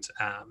 and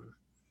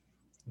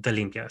the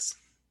limpias.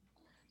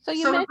 So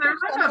you mentioned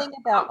something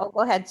about,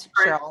 go ahead,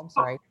 Cheryl, I'm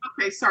sorry.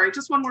 Okay, sorry,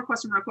 just one more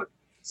question real quick.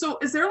 So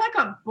is there like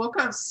a book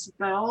of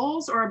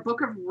spells or a book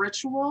of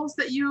rituals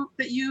that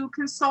you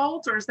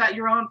consult, or is that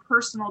your own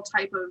personal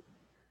type of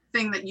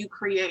thing that you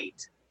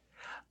create?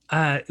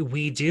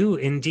 We do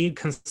indeed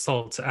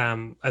consult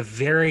a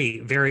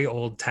very, very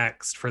old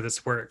text for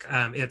this work.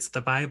 It's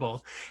the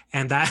Bible,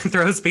 and that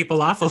throws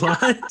people off a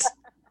lot.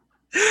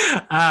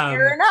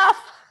 Fair enough.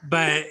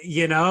 But,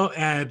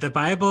 the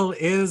Bible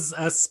is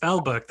a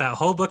spell book. That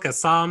whole book of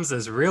Psalms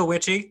is real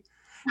witchy.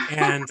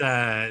 And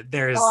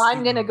there's... Well,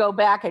 I'm going to go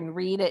back and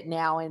read it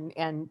now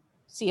and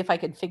see if I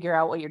can figure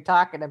out what you're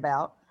talking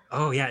about.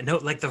 Oh, yeah. No,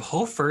 like the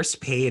whole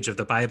first page of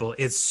the Bible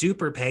is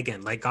super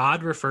pagan. Like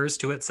God refers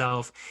to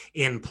itself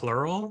in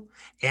plural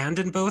and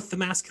in both the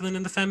masculine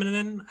and the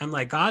feminine. I'm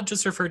like, God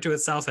just referred to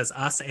itself as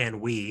us and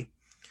we.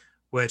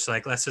 Which,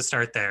 like, let's just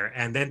start there.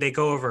 And then they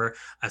go over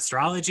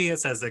astrology. It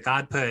says that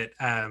God put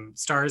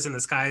stars in the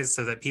skies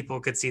so that people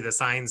could see the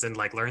signs and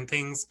like learn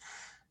things.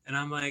 And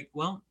I'm like,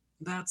 well,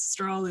 that's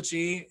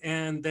astrology.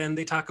 And then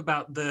they talk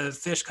about the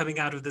fish coming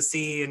out of the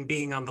sea and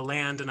being on the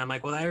land. And I'm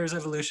like, well, there's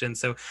evolution.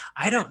 So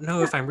I don't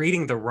know if I'm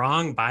reading the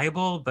wrong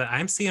Bible, but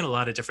I'm seeing a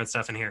lot of different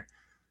stuff in here.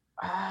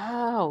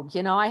 Oh,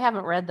 I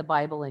haven't read the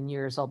Bible in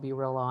years. I'll be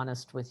real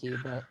honest with you.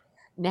 But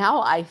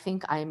now I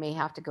think I may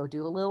have to go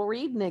do a little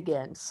reading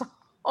again. So.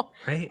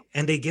 Right.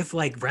 And they give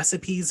like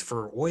recipes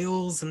for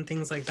oils and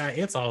things like that.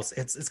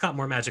 It's got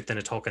more magic than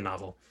a Tolkien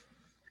novel.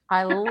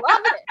 I love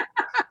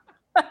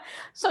it.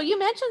 So you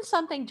mentioned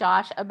something,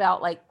 Josh,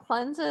 about like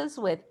cleanses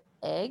with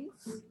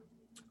eggs.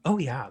 Oh,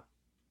 yeah.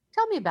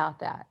 Tell me about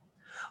that.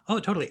 Oh,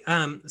 totally.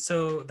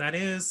 So that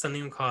is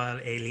something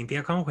called a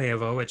limpia con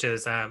huevo, which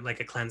is like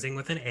a cleansing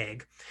with an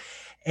egg.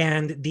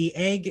 And the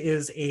egg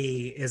is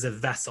a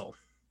vessel,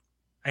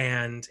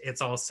 and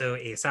it's also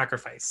a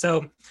sacrifice.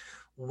 So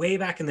way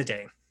back in the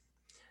day,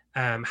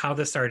 how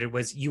this started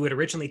was you would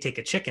originally take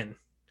a chicken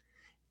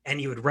and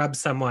you would rub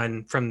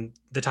someone from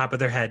the top of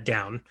their head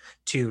down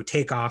to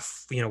take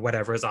off,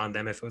 whatever is on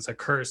them. If it was a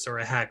curse or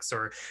a hex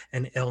or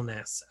an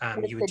illness,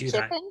 you would do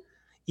chicken? That.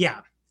 Yeah.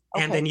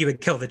 Okay. And then you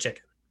would kill the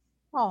chicken.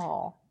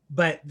 Oh.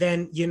 But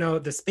then,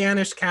 the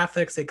Spanish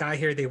Catholics that got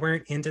here, they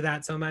weren't into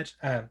that so much.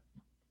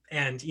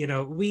 And,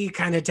 we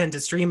kind of tend to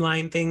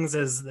streamline things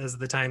as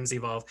the times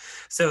evolve.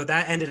 So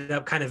that ended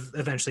up kind of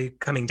eventually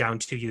coming down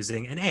to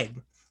using an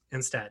egg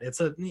instead.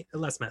 It's a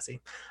less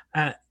messy.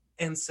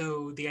 And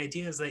so the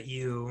idea is that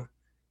you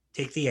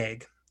take the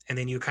egg and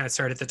then you kind of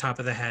start at the top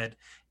of the head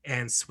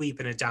and sweep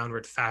in a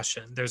downward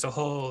fashion. There's a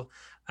whole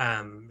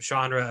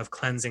genre of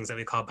cleansings that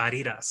we call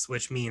baridas,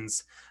 which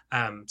means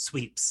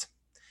sweeps.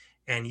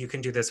 And you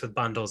can do this with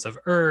bundles of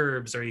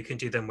herbs, or you can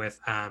do them with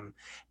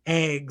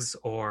eggs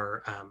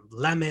or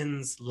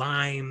lemons,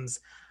 limes,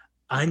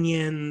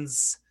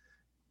 onions,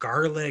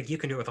 garlic. You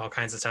can do it with all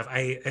kinds of stuff.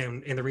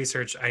 In the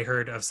research, I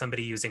heard of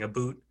somebody using a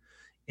boot.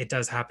 It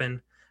does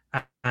happen.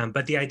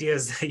 But the idea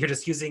is that you're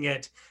just using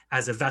it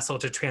as a vessel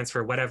to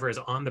transfer whatever is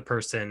on the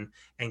person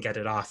and get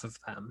it off of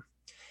them.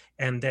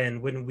 And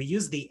then when we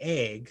use the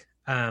egg,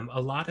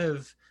 a lot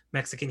of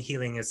Mexican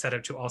healing is set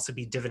up to also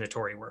be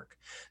divinatory work.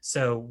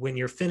 So when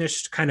you're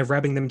finished kind of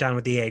rubbing them down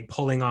with the egg,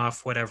 pulling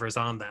off whatever's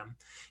on them,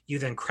 you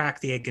then crack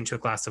the egg into a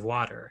glass of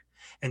water.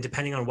 And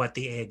depending on what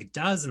the egg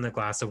does in the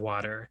glass of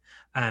water,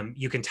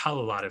 you can tell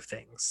a lot of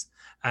things,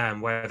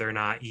 whether or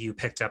not you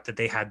picked up that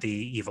they had the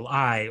evil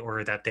eye,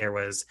 or that there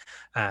was,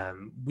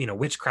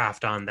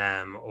 witchcraft on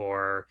them,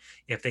 or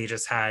if they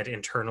just had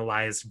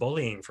internalized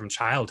bullying from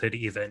childhood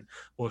even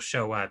will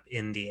show up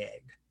in the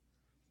egg.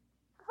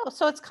 Oh,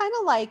 so it's kind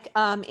of like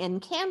in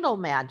candle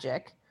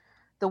magic,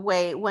 the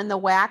way when the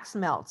wax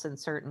melts in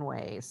certain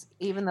ways,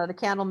 even though the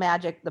candle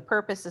magic, the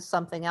purpose is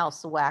something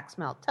else, the wax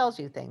melt tells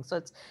you things. So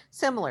it's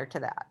similar to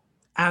that.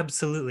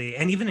 Absolutely.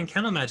 And even in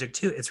candle magic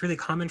too, it's really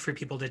common for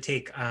people to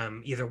take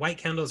either white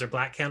candles or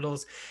black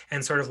candles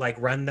and sort of like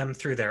run them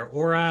through their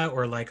aura,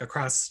 or like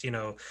across,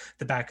 the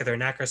back of their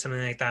neck or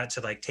something like that,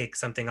 to like take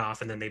something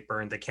off, and then they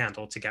burn the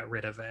candle to get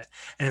rid of it.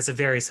 And it's a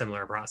very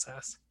similar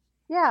process.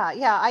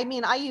 Yeah. I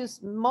mean, I use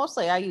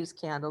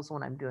candles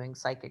when I'm doing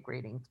psychic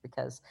readings,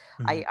 because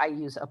I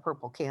use a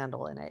purple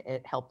candle and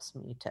it helps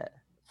me to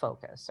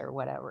focus or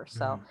whatever.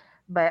 So,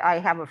 but I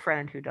have a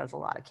friend who does a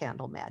lot of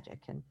candle magic,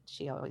 and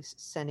she always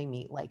sending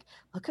me like,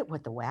 look at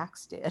what the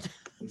wax did.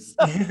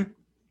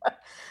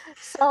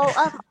 So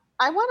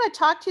I want to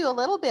talk to you a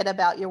little bit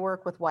about your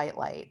work with white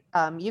light.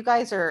 You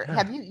guys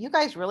you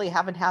guys really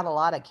haven't had a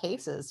lot of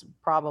cases,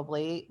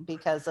 probably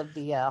because of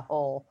the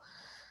whole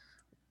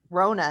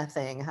Rona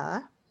thing,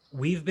 huh?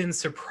 We've been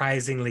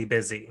surprisingly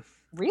busy.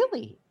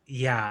 Really?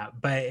 Yeah,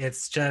 but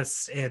it's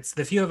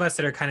the few of us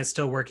that are kind of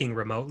still working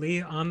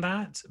remotely on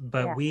that.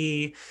 But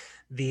Yeah.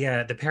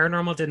 the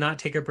paranormal did not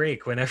take a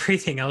break when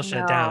everything else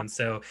shut No. down.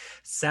 So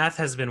Seth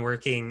has been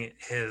working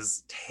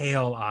his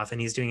tail off,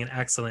 and he's doing an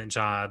excellent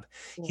job.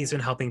 He's Yeah.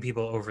 been helping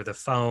people over the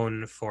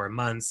phone for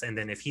months, and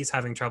then if he's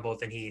having trouble,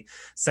 then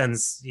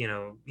sends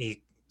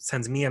he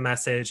sends me a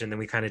message, and then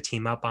we kind of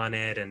team up on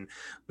it, and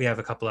we have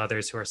a couple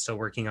others who are still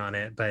working on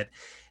it. But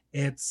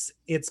it's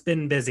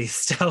been busy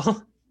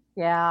still.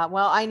 Yeah,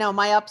 well, I know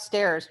my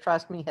upstairs,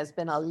 trust me, has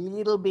been a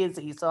little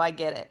busy, so I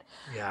get it.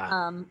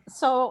 Yeah.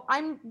 So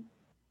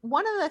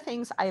one of the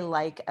things I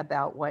like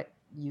about what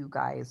you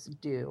guys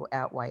do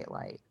at White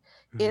Light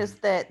is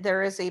Mhm. that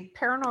there is a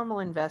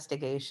paranormal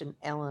investigation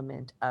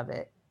element of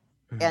it,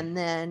 Mhm. and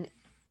then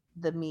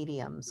the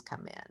mediums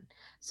come in.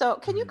 So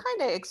can you Mhm.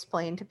 kind of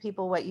explain to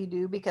people what you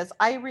do? Because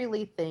I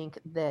really think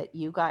that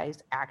you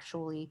guys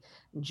actually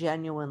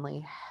genuinely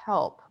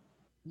help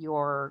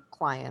your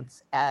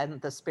clients and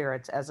the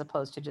spirits as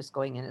opposed to just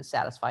going in and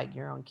satisfying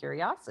your own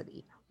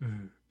curiosity.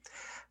 Mhm.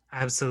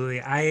 Absolutely.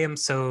 I am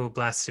so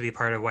blessed to be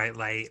part of White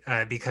Light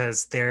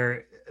because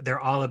they're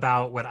all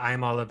about what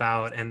I'm all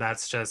about, and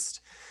that's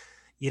just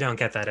you don't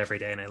get that every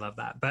day, and I love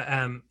that. But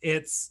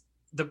it's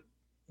the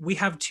we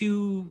have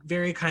two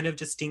very kind of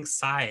distinct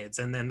sides,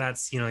 and then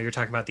that's you're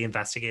talking about the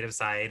investigative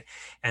side,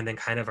 and then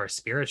kind of our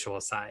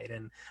spiritual side,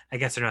 and I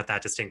guess they're not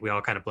that distinct. We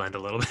all kind of blend a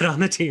little bit on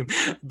the team,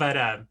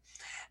 but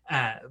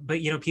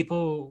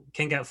people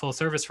can get full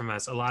service from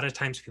us. A lot of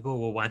times people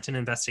will want an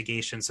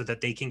investigation so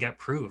that they can get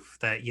proof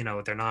that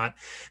they're not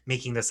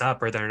making this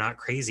up or they're not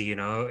crazy.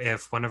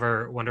 If one of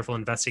our wonderful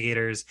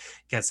investigators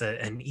gets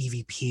an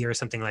EVP or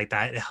something like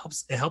that,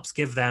 it helps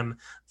give them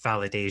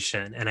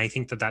validation, and I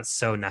think that that's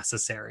so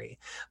necessary.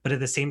 But at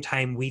the same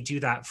time, we do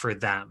that for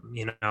them.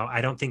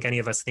 I don't think any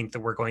of us think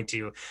that we're going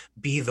to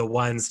be the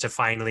ones to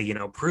finally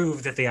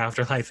prove that the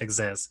afterlife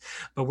exists,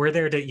 but we're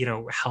there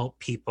to help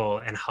people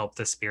and help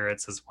the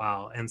spirits as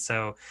well. And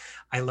so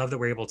I love that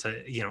we're able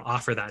to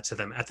offer that to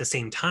them. At the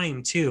same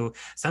time too,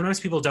 sometimes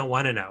people don't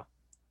want to know.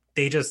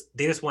 They just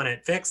want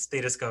it fixed.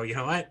 They just go, you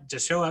know what,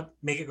 just show up,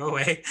 make it go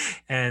away.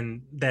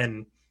 And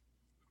then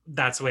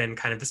that's when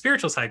kind of the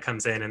spiritual side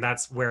comes in, and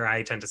that's where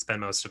I tend to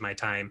spend most of my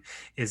time,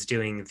 is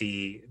doing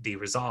the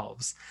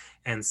resolves.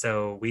 And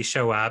so we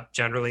show up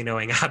generally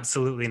knowing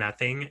absolutely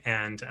nothing,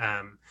 and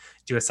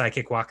do a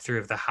psychic walkthrough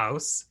of the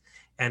house,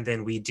 and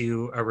then we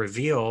do a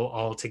reveal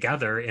all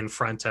together in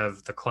front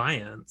of the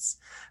clients,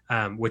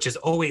 which is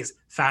always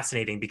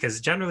fascinating because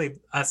generally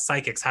us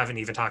psychics haven't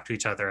even talked to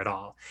each other at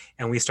all,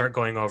 and we start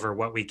going over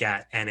what we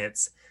get, and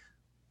it's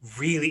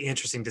really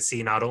interesting to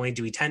see. Not only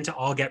do we tend to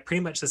all get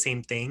pretty much the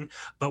same thing,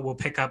 but we'll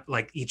pick up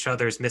like each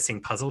other's missing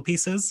puzzle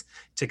pieces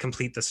to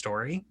complete the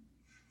story,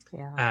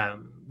 Yeah.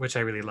 which I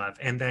really love.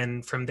 And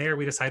then from there,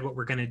 we decide what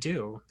we're going to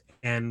do.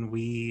 And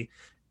we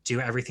do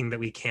everything that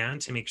we can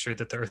to make sure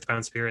that the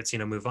earthbound spirits,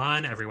 move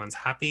on. Everyone's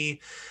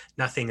happy.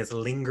 Nothing is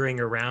lingering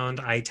around.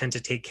 I tend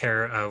to take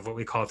care of what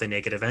we call the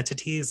negative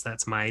entities.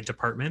 That's my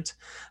department,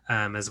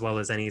 as well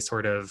as any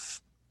sort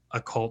of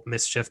occult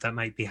mischief that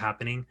might be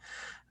happening.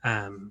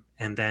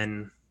 And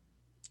then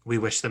we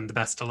wish them the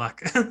best of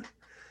luck.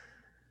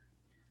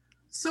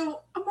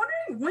 So I'm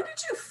wondering, when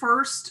did you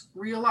first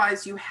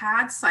realize you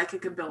had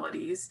psychic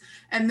abilities?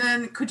 And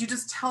then could you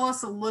just tell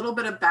us a little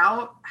bit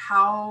about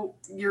how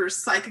your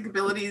psychic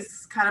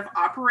abilities kind of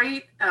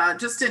operate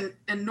just in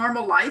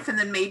normal life, and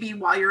then maybe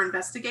while you're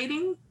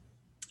investigating?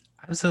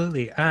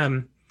 Absolutely.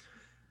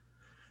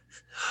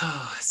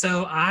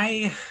 So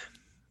I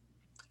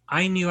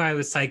knew I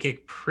was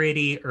psychic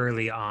pretty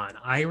early on.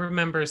 I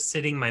remember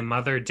sitting my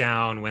mother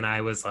down when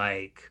I was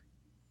like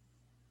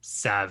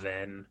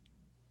 7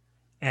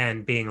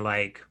 and being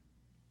like,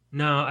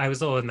 no, I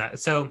was older than that.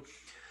 So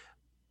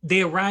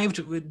they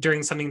arrived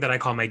during something that I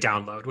call my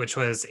download, which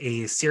was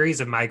a series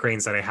of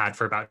migraines that I had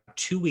for about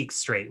 2 weeks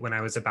straight when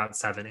I was about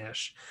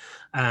 7-ish.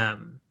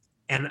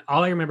 And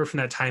all I remember from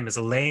that time is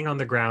laying on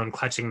the ground,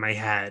 clutching my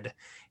head,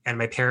 and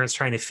my parents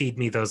trying to feed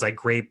me those like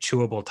grape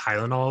chewable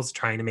Tylenols,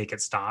 trying to make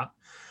it stop.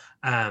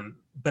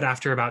 But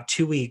after about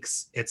 2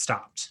 weeks, it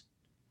stopped.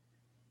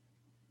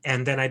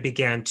 And then I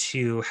began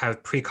to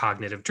have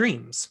precognitive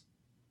dreams.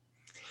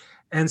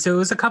 And so it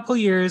was a couple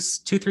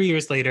years, 2-3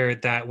 years later,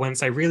 that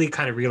once I really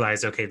kind of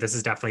realized, okay, this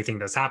is definitely a thing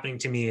that's happening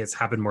to me. It's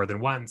happened more than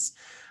once.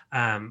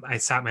 I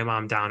sat my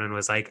mom down and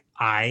was like,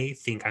 I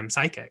think I'm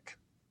psychic.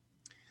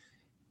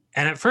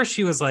 And at first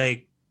she was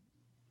like,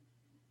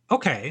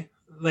 okay,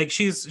 like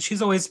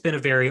she's always been a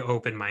very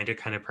open-minded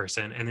kind of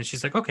person. And then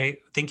she's like, okay,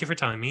 thank you for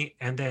telling me.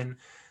 And then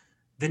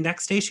the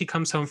next day she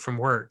comes home from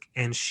work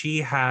and she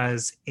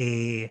has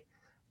an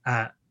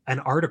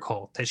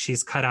article that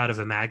she's cut out of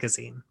a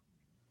magazine.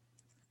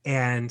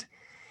 And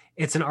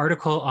it's an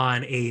article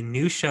on a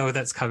new show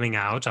that's coming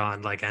out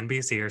on like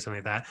NBC or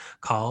something like that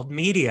called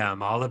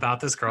Medium, all about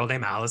this girl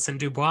named Alison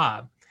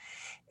Dubois.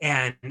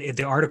 And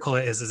the article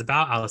is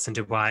about Alison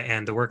Dubois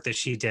and the work that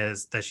she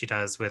does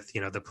with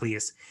the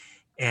police.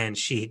 And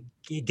she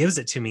gives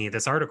it to me,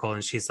 this article,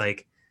 and she's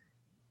like,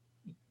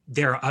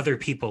 there are other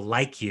people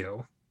like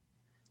you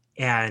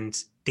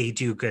and they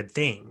do good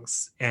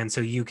things. And so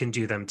you can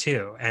do them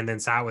too. And then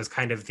that was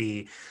kind of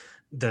the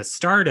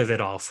start of it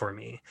all for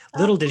me.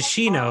 Little did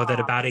she know that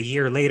about a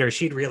year later,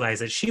 she'd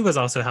realized that she was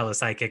also hella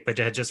psychic, but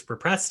had just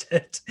repressed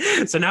it.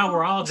 So now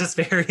we're all just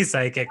very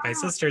psychic. My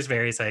sister's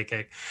very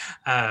psychic.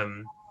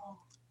 And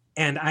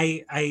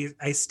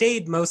I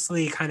stayed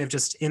mostly kind of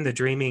just in the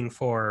dreaming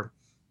for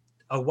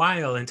a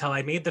while until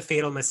I made the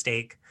fatal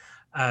mistake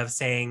of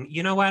saying,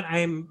 you know what,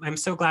 I'm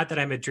so glad that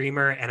I'm a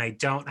dreamer and I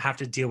don't have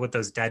to deal with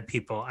those dead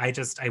people. I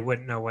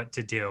wouldn't know what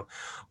to do.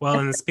 Well,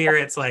 in the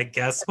spirit's like,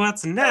 guess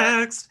what's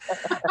next?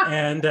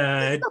 And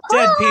dead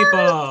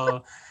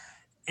people.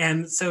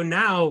 And so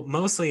now,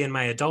 mostly in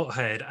my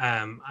adulthood,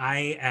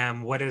 I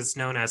am what is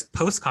known as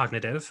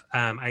post-cognitive.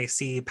 I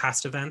see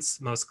past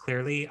events most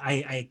clearly.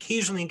 I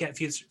occasionally get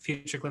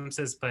future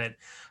glimpses, but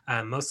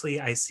mostly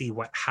I see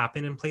what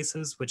happened in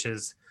places, which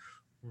is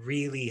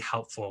really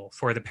helpful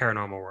for the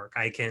paranormal work.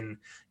 I can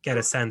get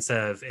a sense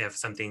of if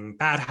something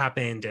bad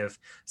happened, if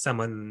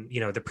someone,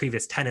 the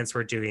previous tenants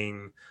were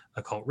doing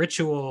occult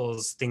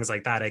rituals, things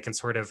like that. I can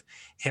sort of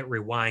hit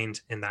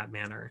rewind in that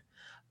manner.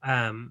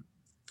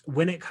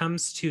 When it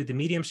comes to the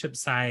mediumship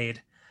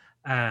side,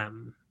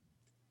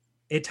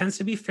 it tends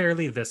to be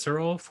fairly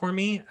visceral for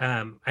me.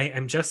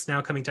 I'm just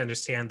now coming to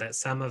understand that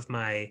some of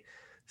my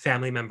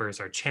family members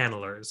are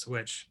channelers,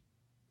 which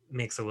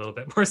makes a little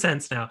bit more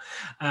sense now.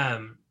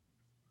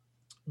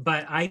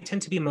 But I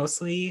tend to be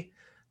mostly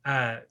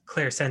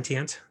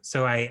clairsentient,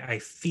 so I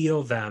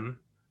feel them,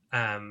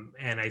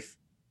 and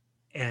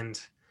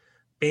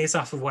based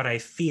off of what I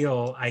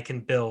feel, I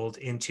can build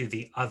into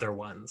the other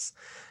ones,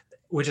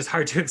 which is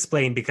hard to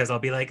explain because I'll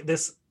be like,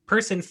 this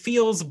person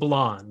feels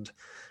blonde,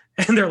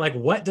 and they're like,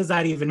 what does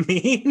that even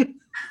mean?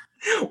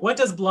 What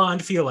does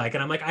blonde feel like?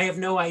 And I'm like, I have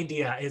no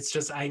idea. It's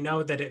just I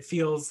know that it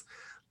feels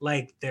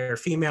like they're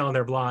female and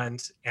they're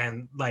blonde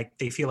and like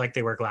they feel like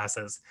they wear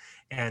glasses.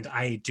 And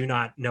I do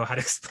not know how to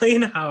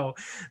explain how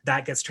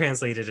that gets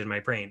translated in my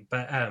brain.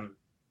 But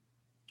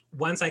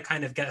once I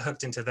kind of get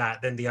hooked into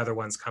that, then the other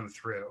ones come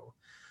through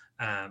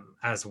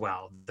as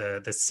well,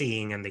 the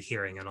seeing and the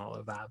hearing and all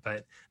of that.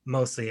 But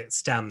mostly it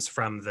stems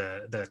from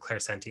the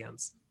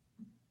clairsentience.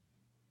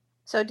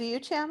 So do you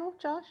channel,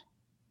 Josh?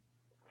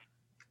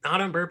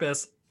 Not on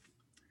purpose.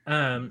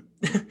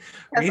 Recently,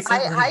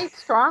 I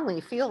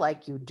strongly feel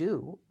like you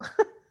do.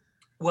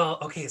 Well,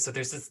 okay, so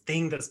there's this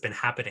thing that's been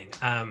happening.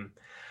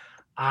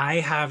 I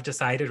have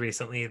decided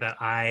recently that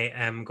I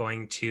am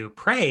going to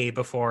pray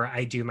before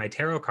I do my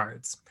tarot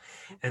cards.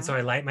 Okay. And so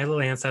I light my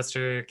little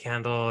ancestor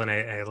candle and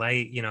I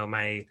light,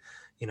 my,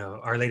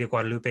 Our Lady of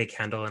Guadalupe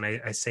candle, and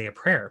I say a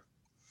prayer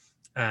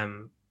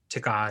to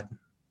God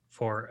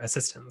for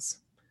assistance.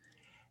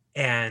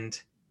 And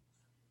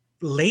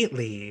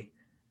lately,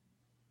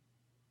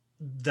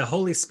 the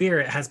Holy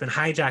Spirit has been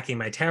hijacking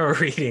my tarot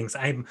readings.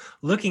 I'm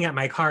looking at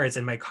my cards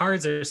and my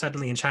cards are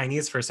suddenly in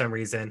Chinese for some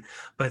reason,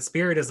 but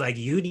Spirit is like,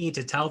 you need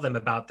to tell them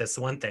about this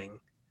one thing.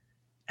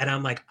 And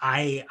I'm like,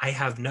 I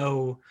have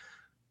no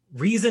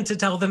reason to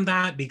tell them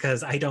that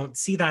because I don't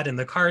see that in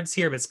the cards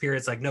here, but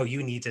Spirit's like, no,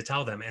 you need to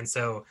tell them. And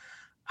so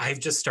I've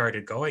just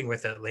started going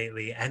with it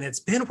lately and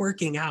it's been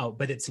working out,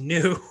 but it's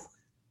new.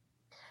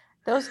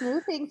 Those new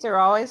things are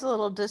always a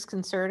little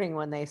disconcerting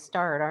when they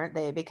start, aren't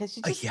they? Because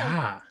you just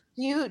yeah.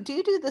 Do you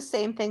do the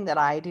same thing that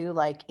I do?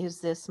 Like, is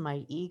this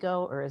my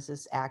ego or is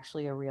this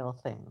actually a real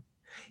thing?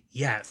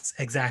 Yes,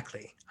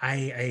 exactly.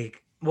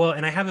 Well,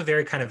 and I have a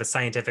very kind of a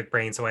scientific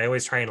brain, so I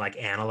always try and like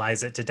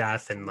analyze it to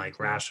death and like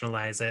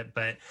rationalize it.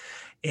 But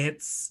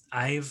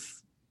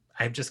I've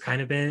just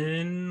kind of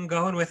been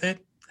going with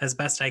it as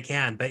best I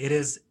can. But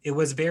it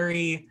was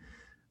very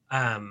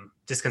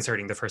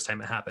disconcerting the first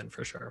time it happened,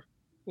 for sure.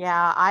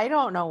 Yeah, I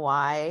don't know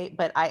why,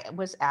 but I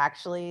was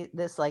actually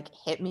this like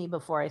hit me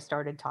before I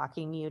started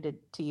talking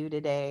to you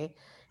today,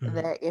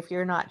 that if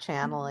you're not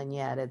channeling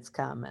yet, it's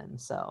coming.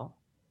 So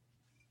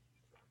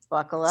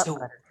buckle up,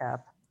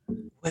 Buttercup.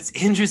 What's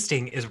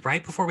interesting is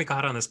right before we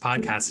got on this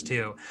podcast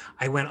too,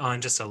 I went on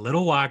just a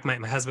little walk. My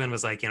husband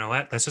was like, you know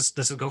what, let's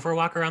just go for a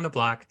walk around the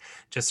block,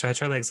 just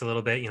stretch our legs a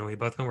little bit. We've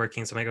both been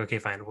working. So I'm like, okay,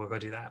 fine, we'll go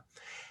do that.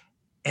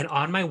 And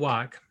on my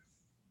walk,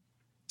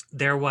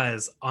 there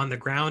was on the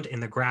ground in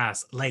the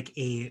grass, like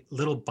a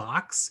little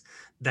box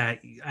that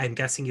I'm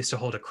guessing used to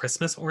hold a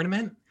Christmas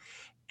ornament,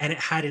 and it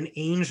had an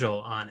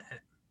angel on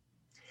it.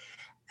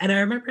 And I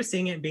remember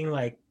seeing it being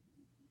like,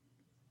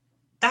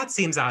 that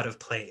seems out of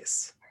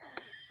place.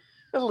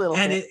 A little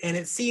bit.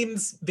 It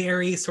seems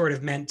very sort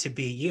of meant to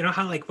be, you know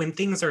how like when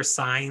things are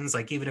signs,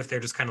 like even if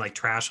they're just kind of like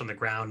trash on the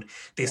ground,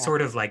 they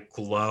sort of like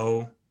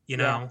glow,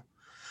 know?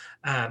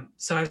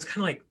 So I was kind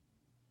of like,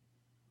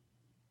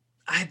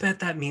 I bet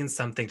that means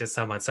something to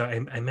someone. So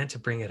I meant to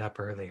bring it up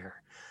earlier.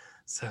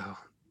 So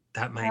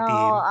that might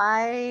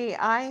be.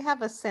 I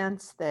have a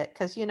sense that,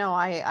 because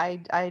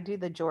I do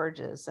the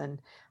Georges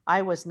and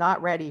I was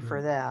not ready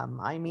for them.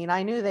 I mean,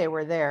 I knew they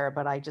were there,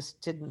 but I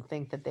just didn't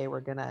think that they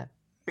were gonna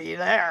be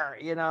there,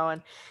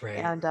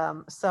 and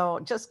so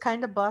just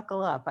kind of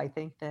buckle up. I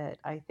think that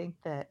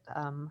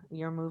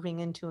you're moving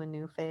into a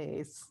new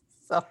phase.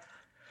 So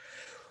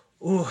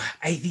Oh,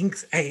 I think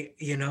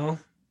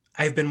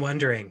I've been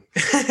wondering,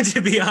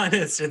 to be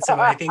honest, and so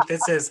I think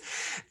this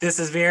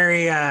is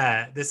very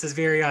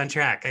on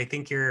track. I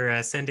think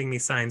you're sending me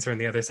signs from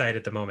the other side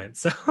at the moment.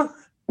 So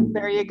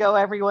There you go,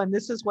 everyone.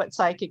 This is what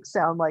psychics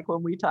sound like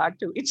when we talk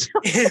to each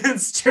other.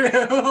 it's true.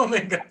 Oh my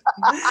God.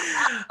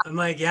 I'm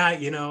like, yeah,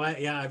 you know what?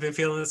 Yeah, I've been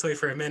feeling this way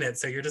for a minute.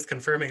 So you're just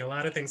confirming a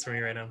lot of things for me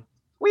right now.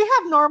 We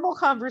have normal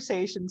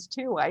conversations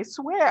too, I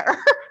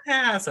swear.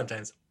 Yeah,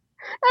 sometimes.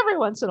 Every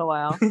once in a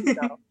while.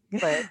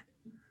 But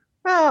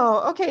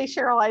oh, okay,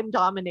 Cheryl, I'm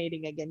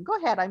dominating again. Go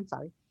ahead. I'm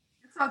sorry.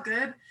 It's all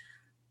good.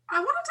 I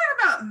want to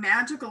talk about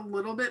magic a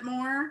little bit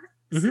more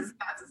since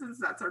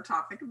that's our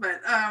topic.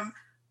 But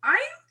I'm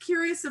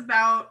curious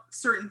about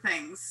certain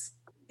things.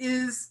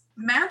 Is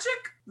magic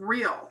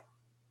real?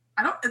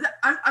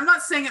 I'm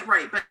not saying it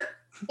right, but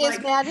is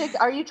magic?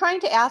 Are you trying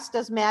to ask?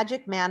 Does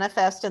magic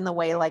manifest in the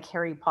way like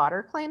Harry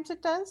Potter claims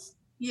it does?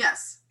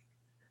 Yes.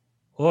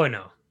 Oh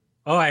no.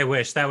 Oh, I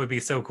wish. That would be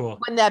so cool.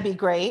 Wouldn't that be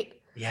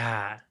great?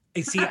 Yeah.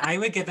 See, I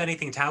would give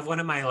anything to have one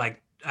of my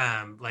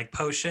like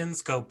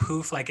potions go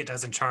poof like it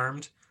does in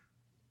Charmed.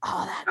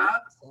 Oh, that'd be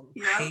awesome.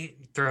 Yeah. Right?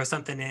 Throw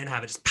something in,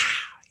 have it just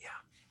yeah.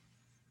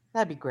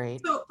 That'd be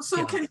great.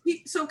 So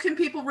can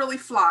people really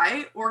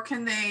fly, or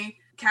can they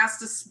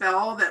cast a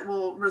spell that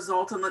will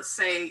result in, let's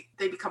say,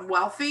 they become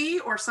wealthy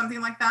or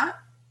something like that?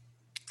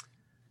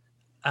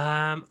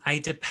 I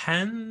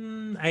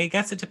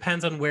guess it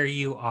depends on where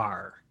you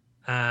are.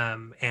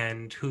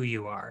 And who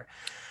you are.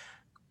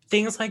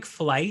 Things like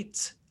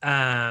flight,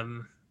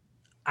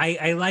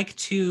 I like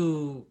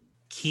to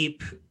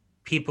keep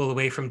people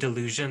away from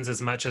delusions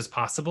as much as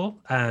possible,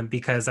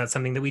 because that's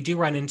something that we do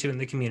run into in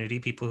the community,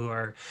 people who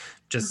are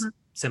just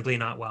simply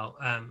not well.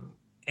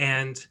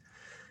 And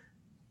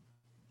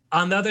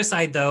on the other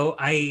side, though,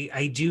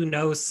 I do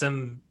know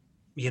some,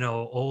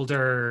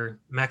 older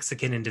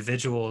Mexican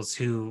individuals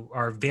who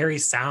are very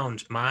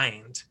sound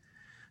mind,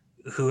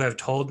 who have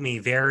told me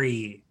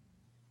very,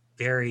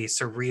 very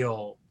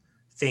surreal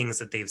things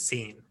that they've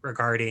seen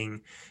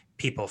regarding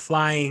people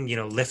flying,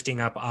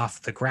 lifting up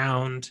off the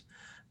ground.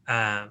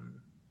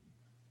 And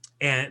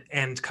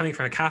coming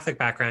from a Catholic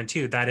background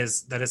too, that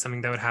is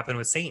something that would happen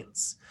with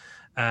saints,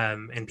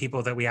 and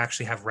people that we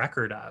actually have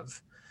record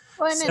of.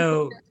 Well,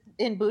 and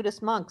in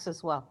Buddhist monks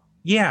as well.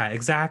 Yeah,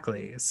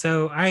 exactly.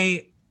 So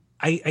I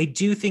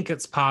do think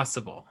it's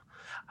possible.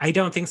 I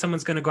don't think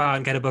someone's going to go out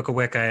and get a book of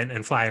Wicca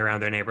and fly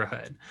around their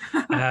neighborhood.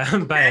 But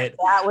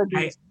that would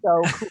be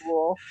so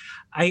cool.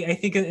 I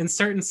think in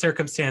certain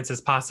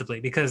circumstances, possibly,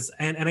 because,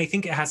 and I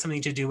think it has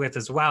something to do with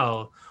as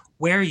well,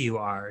 where you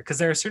are, because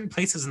there are certain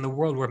places in the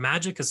world where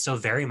magic is still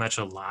very much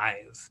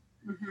alive.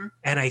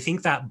 And I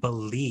think that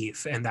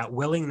belief and that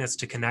willingness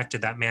to connect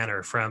in that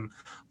manner from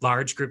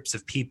large groups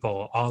of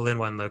people all in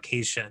one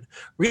location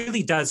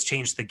really does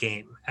change the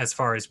game as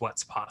far as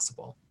what's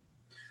possible.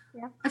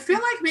 Yeah. I feel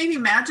like maybe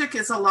magic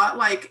is a lot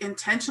like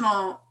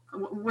intentional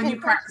when you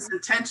practice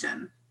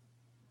intention.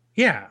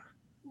 Yeah.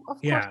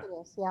 Of course it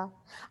is. Yeah.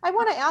 I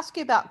want to ask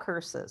you about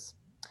curses.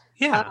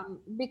 Yeah.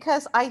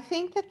 Because I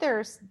think that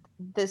there's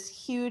this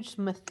huge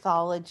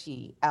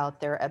mythology out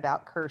there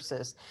about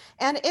curses,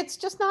 and it's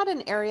just not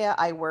an area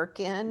I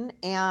work in.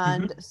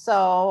 And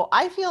so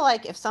I feel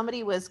like if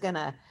somebody was going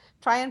to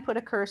try and put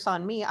a curse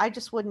on me, I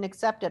just wouldn't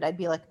accept it. I'd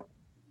be like,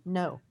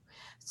 no.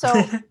 So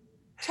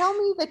tell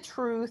me the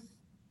truth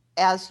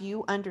as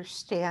you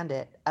understand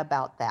it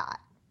about that.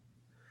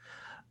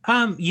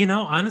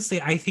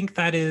 Honestly, I think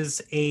that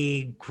is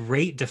a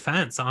great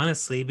defense,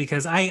 honestly,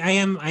 because I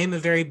am a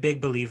very big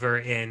believer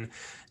in,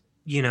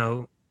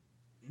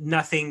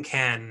 nothing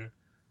can,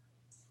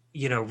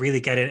 really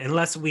get it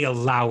unless we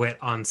allow it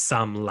on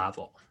some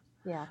level.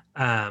 Yeah.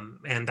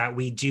 And that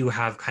we do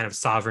have kind of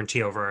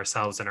sovereignty over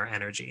ourselves and our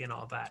energy and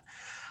all that.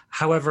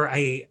 However,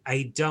 I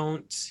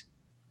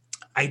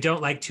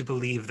don't like to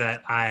believe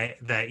that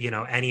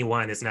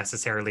anyone is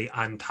necessarily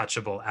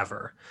untouchable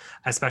ever,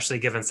 especially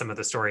given some of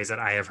the stories that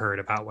I have heard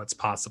about what's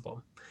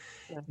possible.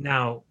 Yeah.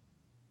 Now,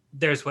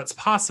 there's what's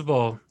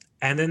possible,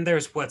 and then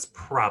there's what's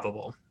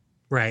probable,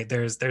 right?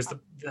 There's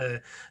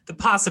the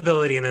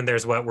possibility, and then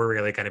there's what we're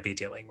really going to be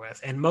dealing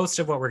with. And most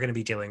of what we're going to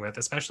be dealing with,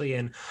 especially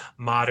in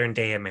modern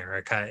day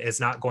America, is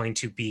not going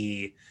to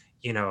be,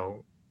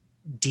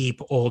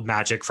 deep old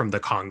magic from the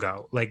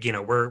Congo. Like,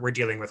 we're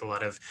dealing with a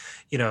lot of,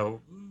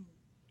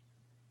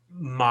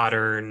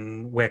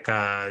 modern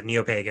Wicca,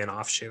 neo-pagan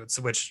offshoots,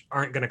 which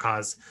aren't going to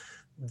cause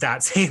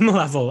that same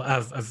level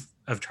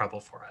of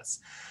trouble for us.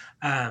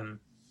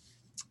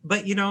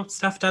 But,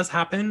 stuff does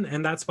happen,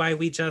 and that's why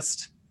we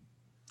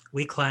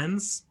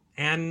cleanse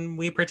and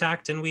we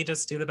protect and we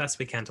just do the best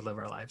we can to live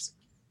our lives.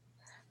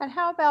 And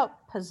how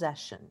about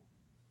possession?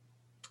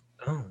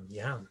 Oh,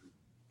 yeah.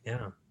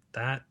 Yeah.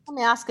 That. I'm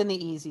asking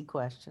the easy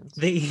questions.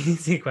 The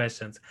easy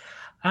questions.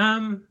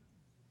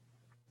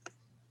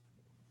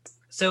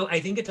 So I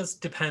think it does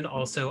depend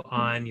also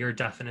on your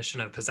definition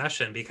of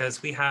possession,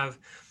 because we have,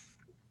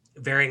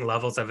 varying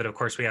levels of it. Of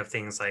course, we have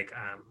things like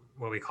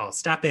what we call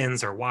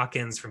step-ins or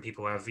walk-ins from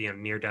people who have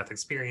near-death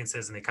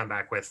experiences, and they come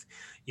back with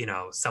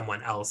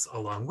someone else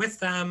along with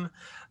them,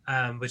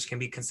 which can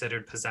be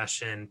considered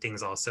possession.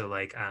 Things also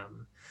like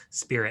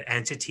spirit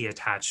entity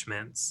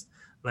attachments.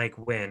 Like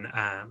when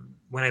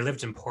I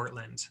lived in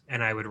Portland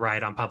and I would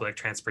ride on public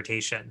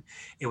transportation,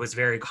 it was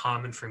very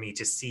common for me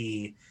to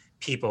see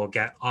people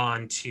get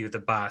onto the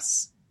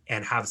bus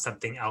and have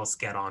something else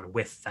get on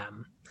with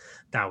them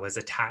that was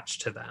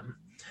attached to them.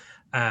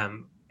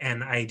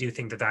 And I do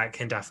think that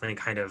can definitely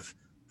kind of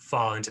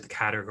fall into the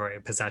category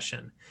of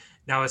possession.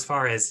 Now, as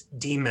far as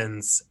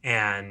demons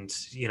and,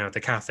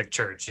 the Catholic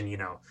Church and,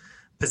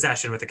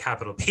 possession with a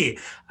capital P,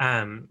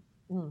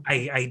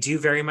 I do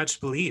very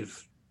much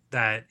believe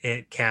that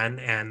it can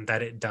and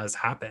that it does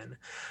happen,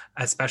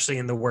 especially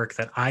in the work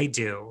that I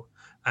do,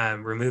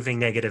 removing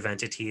negative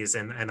entities.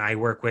 And I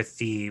work with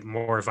the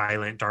more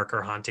violent,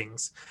 darker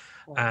hauntings.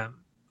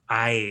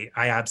 I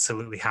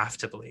absolutely have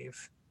to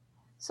believe.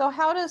 So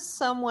how does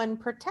someone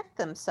protect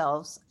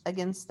themselves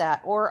against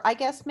that? Or I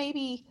guess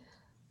maybe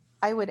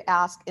I would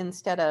ask,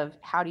 instead of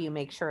how do you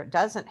make sure it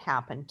doesn't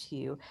happen to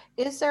you,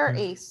 is there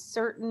a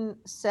certain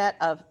set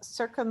of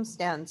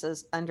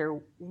circumstances under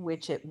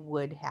which it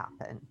would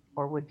happen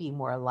or would be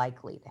more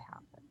likely to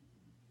happen?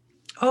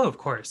 Oh, of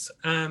course.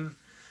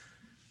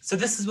 So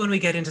this is when we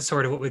get into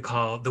sort of what we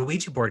call the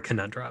Ouija board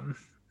conundrum.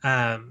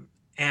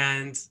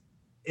 And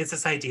it's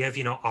this idea of,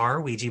 are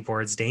Ouija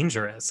boards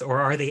dangerous,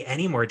 or are they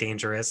any more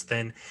dangerous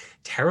than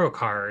tarot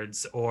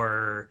cards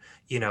or,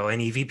 an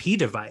EVP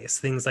device,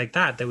 things like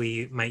that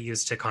we might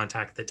use to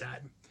contact the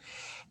dead.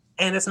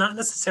 And it's not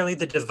necessarily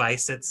the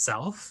device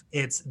itself,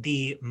 it's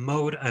the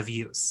mode of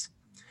use.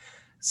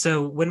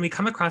 So when we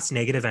come across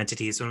negative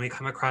entities, when we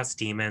come across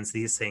demons,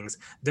 these things,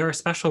 there are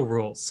special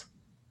rules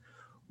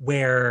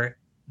where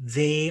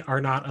they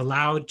are not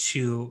allowed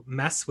to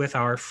mess with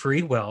our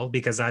free will,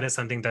 because that is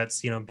something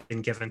that's,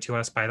 been given to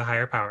us by the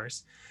higher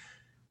powers,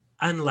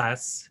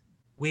 unless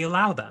we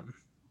allow them.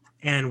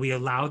 And we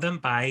allow them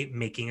by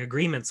making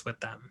agreements with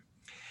them.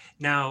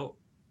 Now,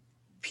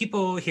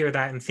 people hear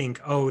that and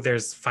think, oh,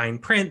 there's fine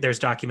print, there's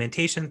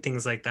documentation,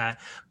 things like that.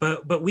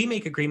 But we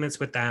make agreements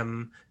with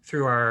them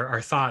through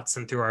our thoughts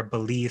and through our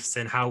beliefs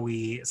and how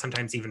we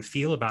sometimes even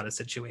feel about a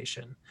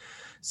situation.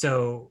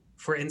 So,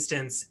 for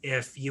instance,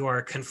 if you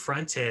are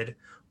confronted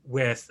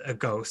with a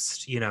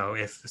ghost,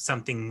 if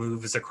something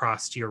moves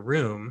across your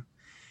room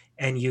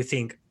and you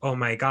think, oh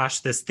my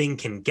gosh, this thing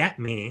can get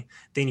me,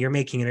 then you're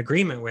making an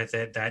agreement with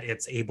it that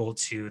it's able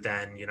to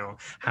then,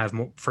 have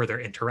further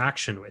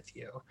interaction with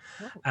you.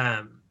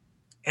 Oh.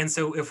 And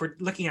so if we're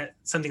looking at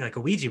something like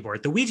a Ouija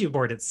board, the Ouija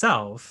board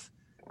itself,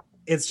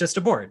 it's just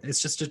a board.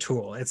 It's just a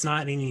tool. It's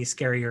not any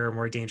scarier or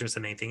more dangerous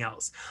than anything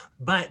else.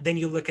 But then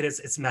you look at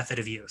its method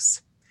of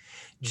use.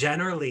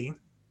 Generally,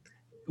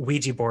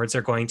 Ouija boards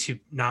are going to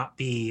not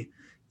be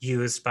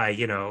used by,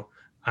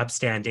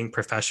 upstanding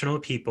professional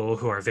people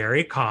who are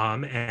very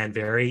calm and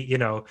very,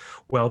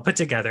 well put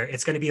together.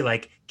 It's going to be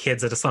like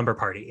kids at a slumber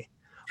party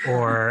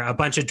or a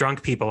bunch of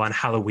drunk people on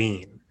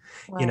Halloween,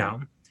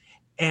 wow.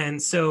 And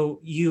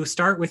so you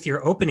start with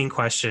your opening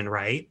question,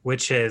 right?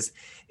 Which is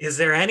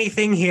there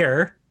anything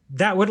here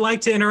that would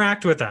like to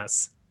interact with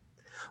us?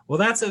 Well,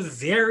 that's a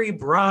very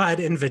broad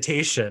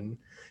invitation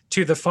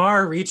to the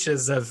far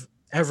reaches of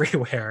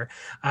everywhere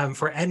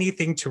for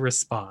anything to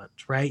respond,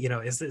 right?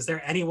 Is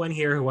there anyone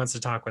here who wants to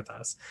talk with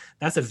us?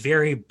 That's a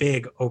very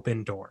big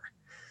open door.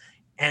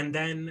 And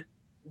then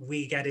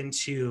we get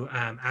into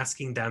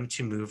asking them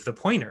to move the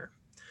pointer,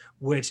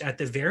 which at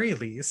the very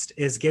least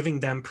is giving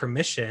them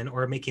permission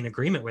or making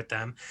agreement with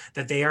them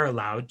that they are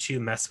allowed to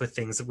mess with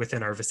things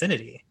within our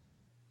vicinity.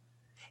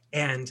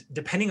 And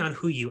depending on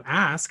who you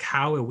ask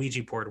how a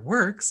Ouija board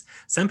works,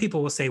 some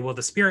people will say, well,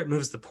 the spirit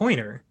moves the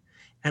pointer.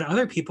 And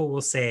other people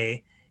will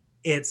say,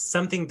 it's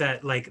something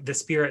that like the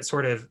spirit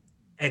sort of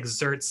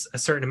exerts a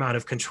certain amount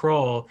of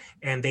control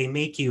and they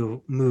make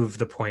you move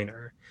the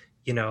pointer,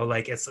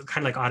 like it's kind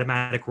of like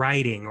automatic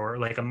writing or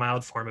like a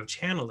mild form of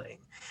channeling,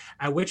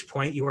 at which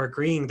point you are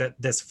agreeing that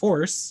this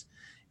force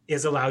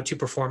is allowed to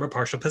perform a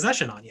partial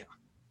possession on you,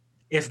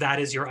 if that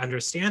is your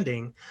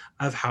understanding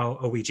of how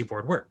a Ouija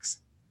board works.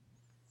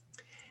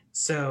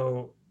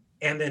 So,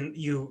 and then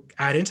you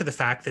add into the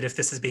fact that if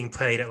this is being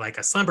played at like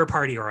a slumber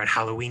party or on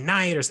Halloween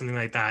night or something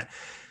like that,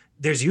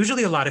 there's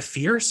usually a lot of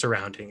fear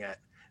surrounding it.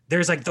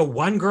 There's like the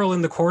one girl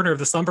in the corner of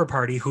the slumber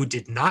party who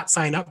did not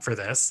sign up for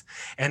this,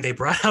 and they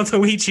brought out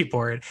the Ouija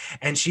board,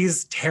 and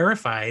she's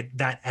terrified.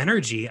 That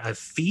energy of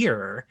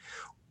fear,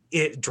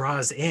 it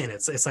draws in.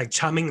 It's like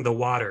chumming the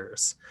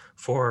waters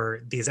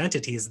for these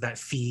entities that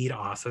feed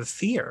off of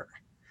fear.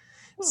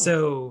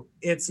 So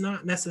it's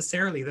not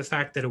necessarily the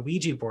fact that a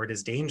Ouija board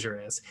is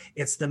dangerous.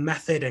 It's the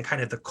method and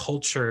kind of the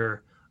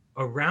culture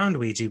around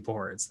Ouija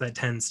boards that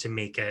tends to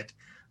make it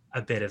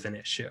a bit of an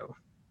issue.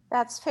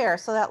 That's fair.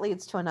 So that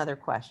leads to another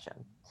question.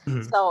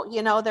 Mm-hmm.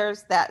 So,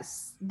 there's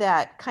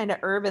that kind of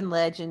urban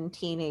legend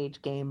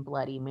teenage game,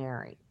 Bloody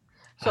Mary.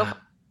 So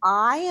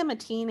I am a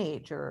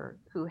teenager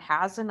who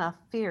has enough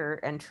fear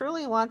and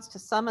truly wants to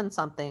summon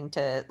something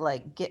to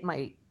like get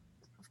my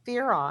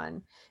fear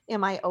on.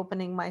 Am I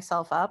opening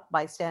myself up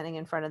by standing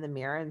in front of the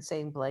mirror and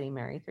saying Bloody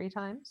Mary 3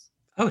 times?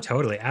 Oh,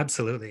 totally.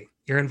 Absolutely.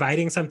 You're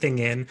inviting something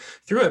in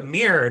through a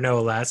mirror,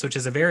 no less, which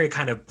is a very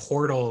kind of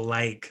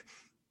portal-like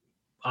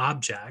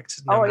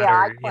object. No matter,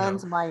 I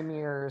cleanse my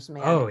mirrors,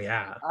 man. Oh,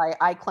 yeah.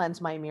 I cleanse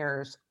my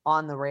mirrors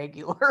on the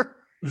regular.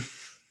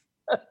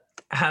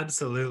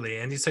 Absolutely.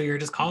 And so you're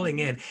just calling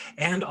in,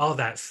 and all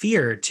that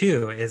fear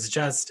too is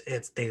just,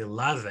 they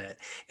love it.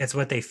 It's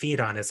what they feed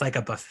on. It's like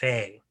a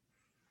buffet.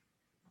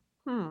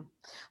 I've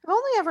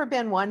only ever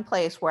been one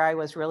place where I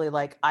was really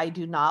like, I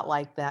do not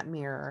like that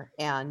mirror.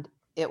 And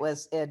it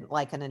was in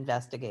like an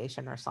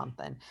investigation or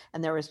something.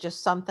 And there was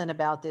just something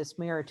about this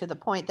mirror to the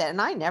point that, and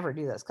I never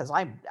do this because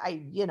I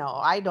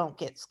don't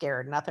get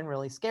scared. Nothing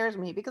really scares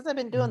me because I've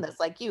been doing this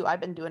like you. I've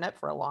been doing it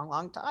for a long,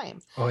 long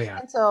time. Oh yeah.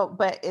 And so,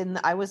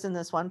 I was in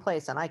this one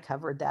place and I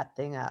covered that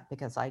thing up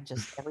because I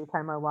just, every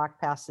time I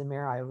walked past the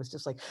mirror, I was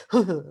just like,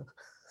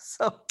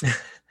 so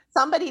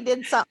somebody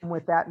did something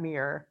with that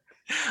mirror.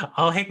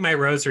 I'll hang my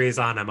rosaries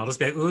on them. I'll just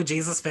be like, ooh,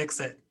 Jesus, fix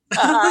it.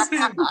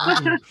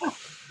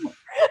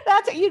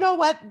 That's, you know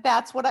what?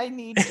 That's what I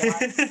need.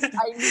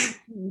 I need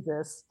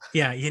Jesus.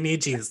 Yeah, you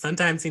need Jesus.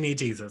 Sometimes you need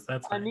Jesus.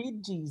 That's fine. I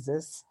need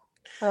Jesus.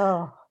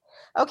 Oh,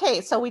 okay.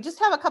 So we just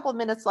have a couple of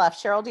minutes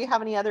left. Cheryl, do you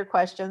have any other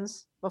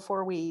questions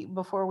before we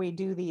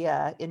do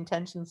the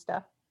intention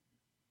stuff?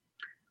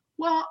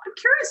 Well, I'm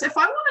curious, if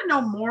I want to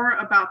know more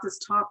about this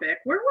topic,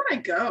 where would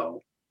I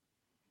go?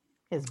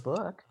 His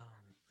book.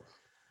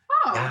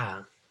 Oh,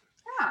 yeah.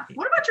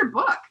 What about your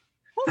book?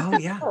 Oh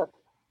yeah.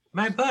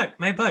 My book.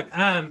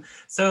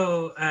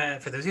 So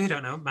for those of you who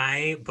don't know,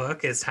 my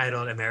book is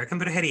titled American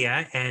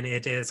Brujeria, and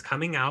it is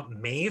coming out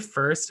May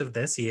 1st of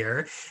this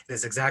year. It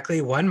is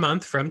exactly 1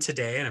 month from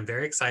today, and I'm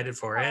very excited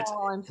for it.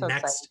 Oh, I'm so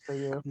excited for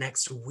you.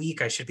 Next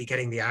week, I should be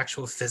getting the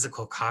actual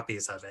physical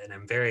copies of it, and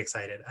I'm very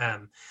excited.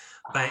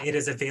 But it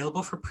is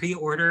available for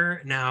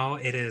pre-order now.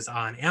 It is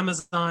on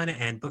Amazon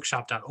and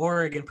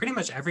bookshop.org and pretty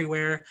much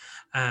everywhere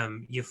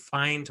you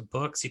find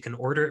books. You can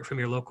order it from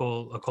your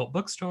local occult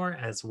bookstore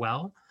as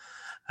well.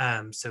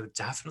 So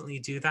definitely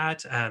do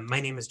that.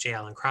 My name is J.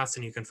 Allen Cross,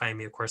 and you can find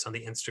me, of course, on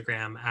the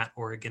Instagram at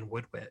Oregon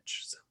Wood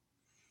Witch. So.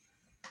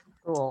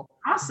 Cool.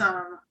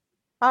 Awesome.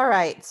 All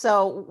right.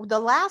 So the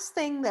last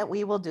thing that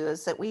we will do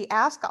is that we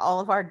ask all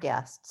of our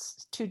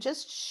guests to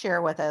just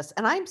share with us.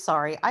 And I'm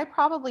sorry, I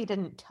probably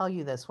didn't tell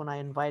you this when I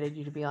invited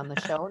you to be on the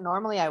show.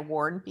 Normally I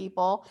warn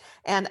people,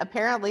 and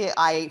apparently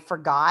I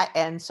forgot.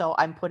 And so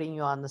I'm putting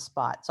you on the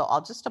spot. So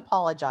I'll just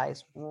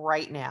apologize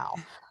right now.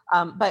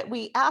 But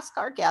we ask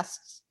our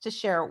guests to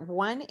share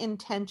one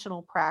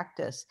intentional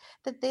practice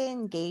that they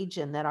engage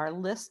in that our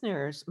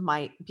listeners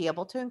might be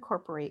able to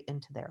incorporate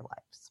into their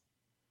lives.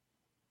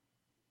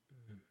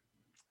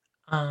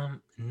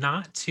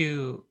 Not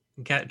to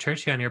get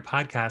churchy on your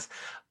podcast,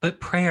 but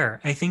prayer.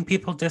 I think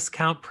people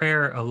discount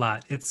prayer a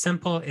lot. It's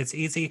simple. It's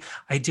easy.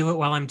 I do it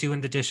while I'm doing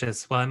the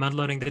dishes, while I'm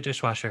unloading the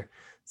dishwasher.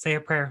 Say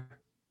a prayer.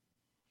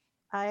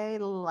 I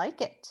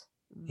like it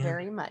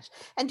very much.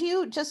 And do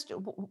you, just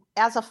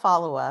as a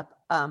follow-up,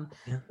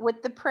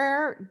 with the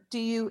prayer, do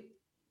you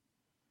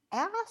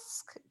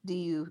ask? Do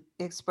you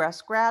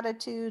express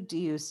gratitude? Do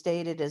you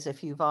state it as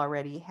if you've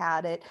already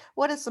had it?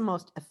 What is the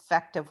most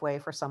effective way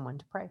for someone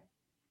to pray?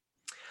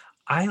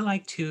 I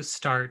like to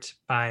start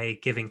by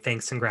giving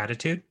thanks and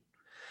gratitude,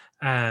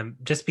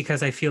 just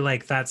because I feel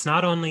like that's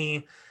not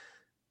only,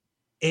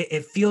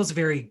 it feels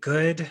very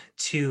good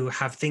to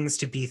have things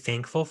to be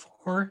thankful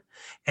for.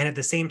 And at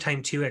the same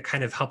time, too, it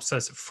kind of helps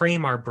us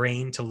frame our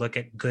brain to look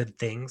at good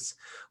things,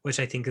 which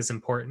I think is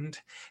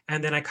important.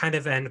 And then I kind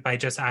of end by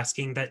just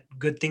asking that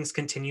good things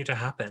continue to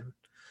happen,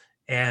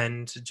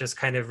 and just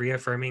kind of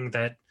reaffirming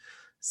that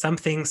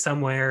something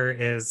somewhere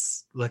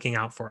is looking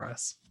out for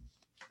us.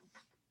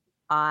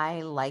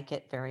 I like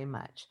it very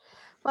much.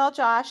 Well,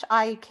 Josh,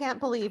 I can't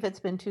believe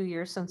it's been 2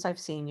 years since I've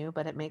seen you,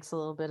 but it makes a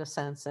little bit of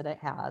sense that it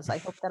has. I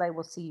hope that I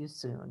will see you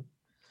soon.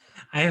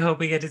 I hope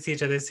we get to see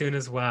each other soon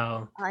as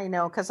well. I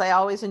know, because I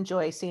always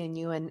enjoy seeing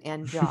you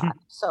and Josh.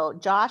 So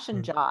Josh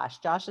and Josh.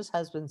 Josh's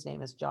husband's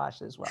name is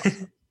Josh as well.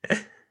 So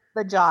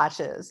the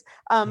Joshes.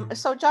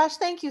 So Josh,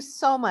 thank you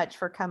so much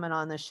for coming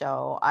on the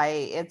show.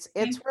 It's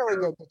really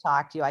good to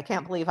talk to you. I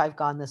can't believe I've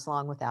gone this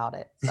long without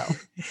it. So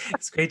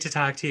it's great to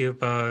talk to you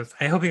both.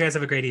 I hope you guys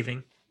have a great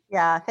evening.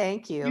 Yeah,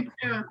 thank you. You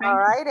too. All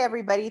right,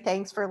 everybody.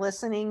 Thanks for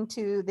listening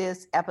to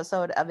this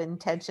episode of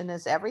Intention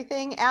is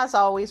Everything. As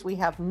always, we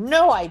have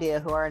no idea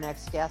who our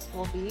next guest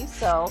will be,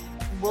 so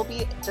we'll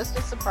be just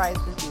as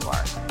surprised as you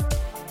are.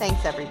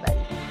 Thanks, everybody.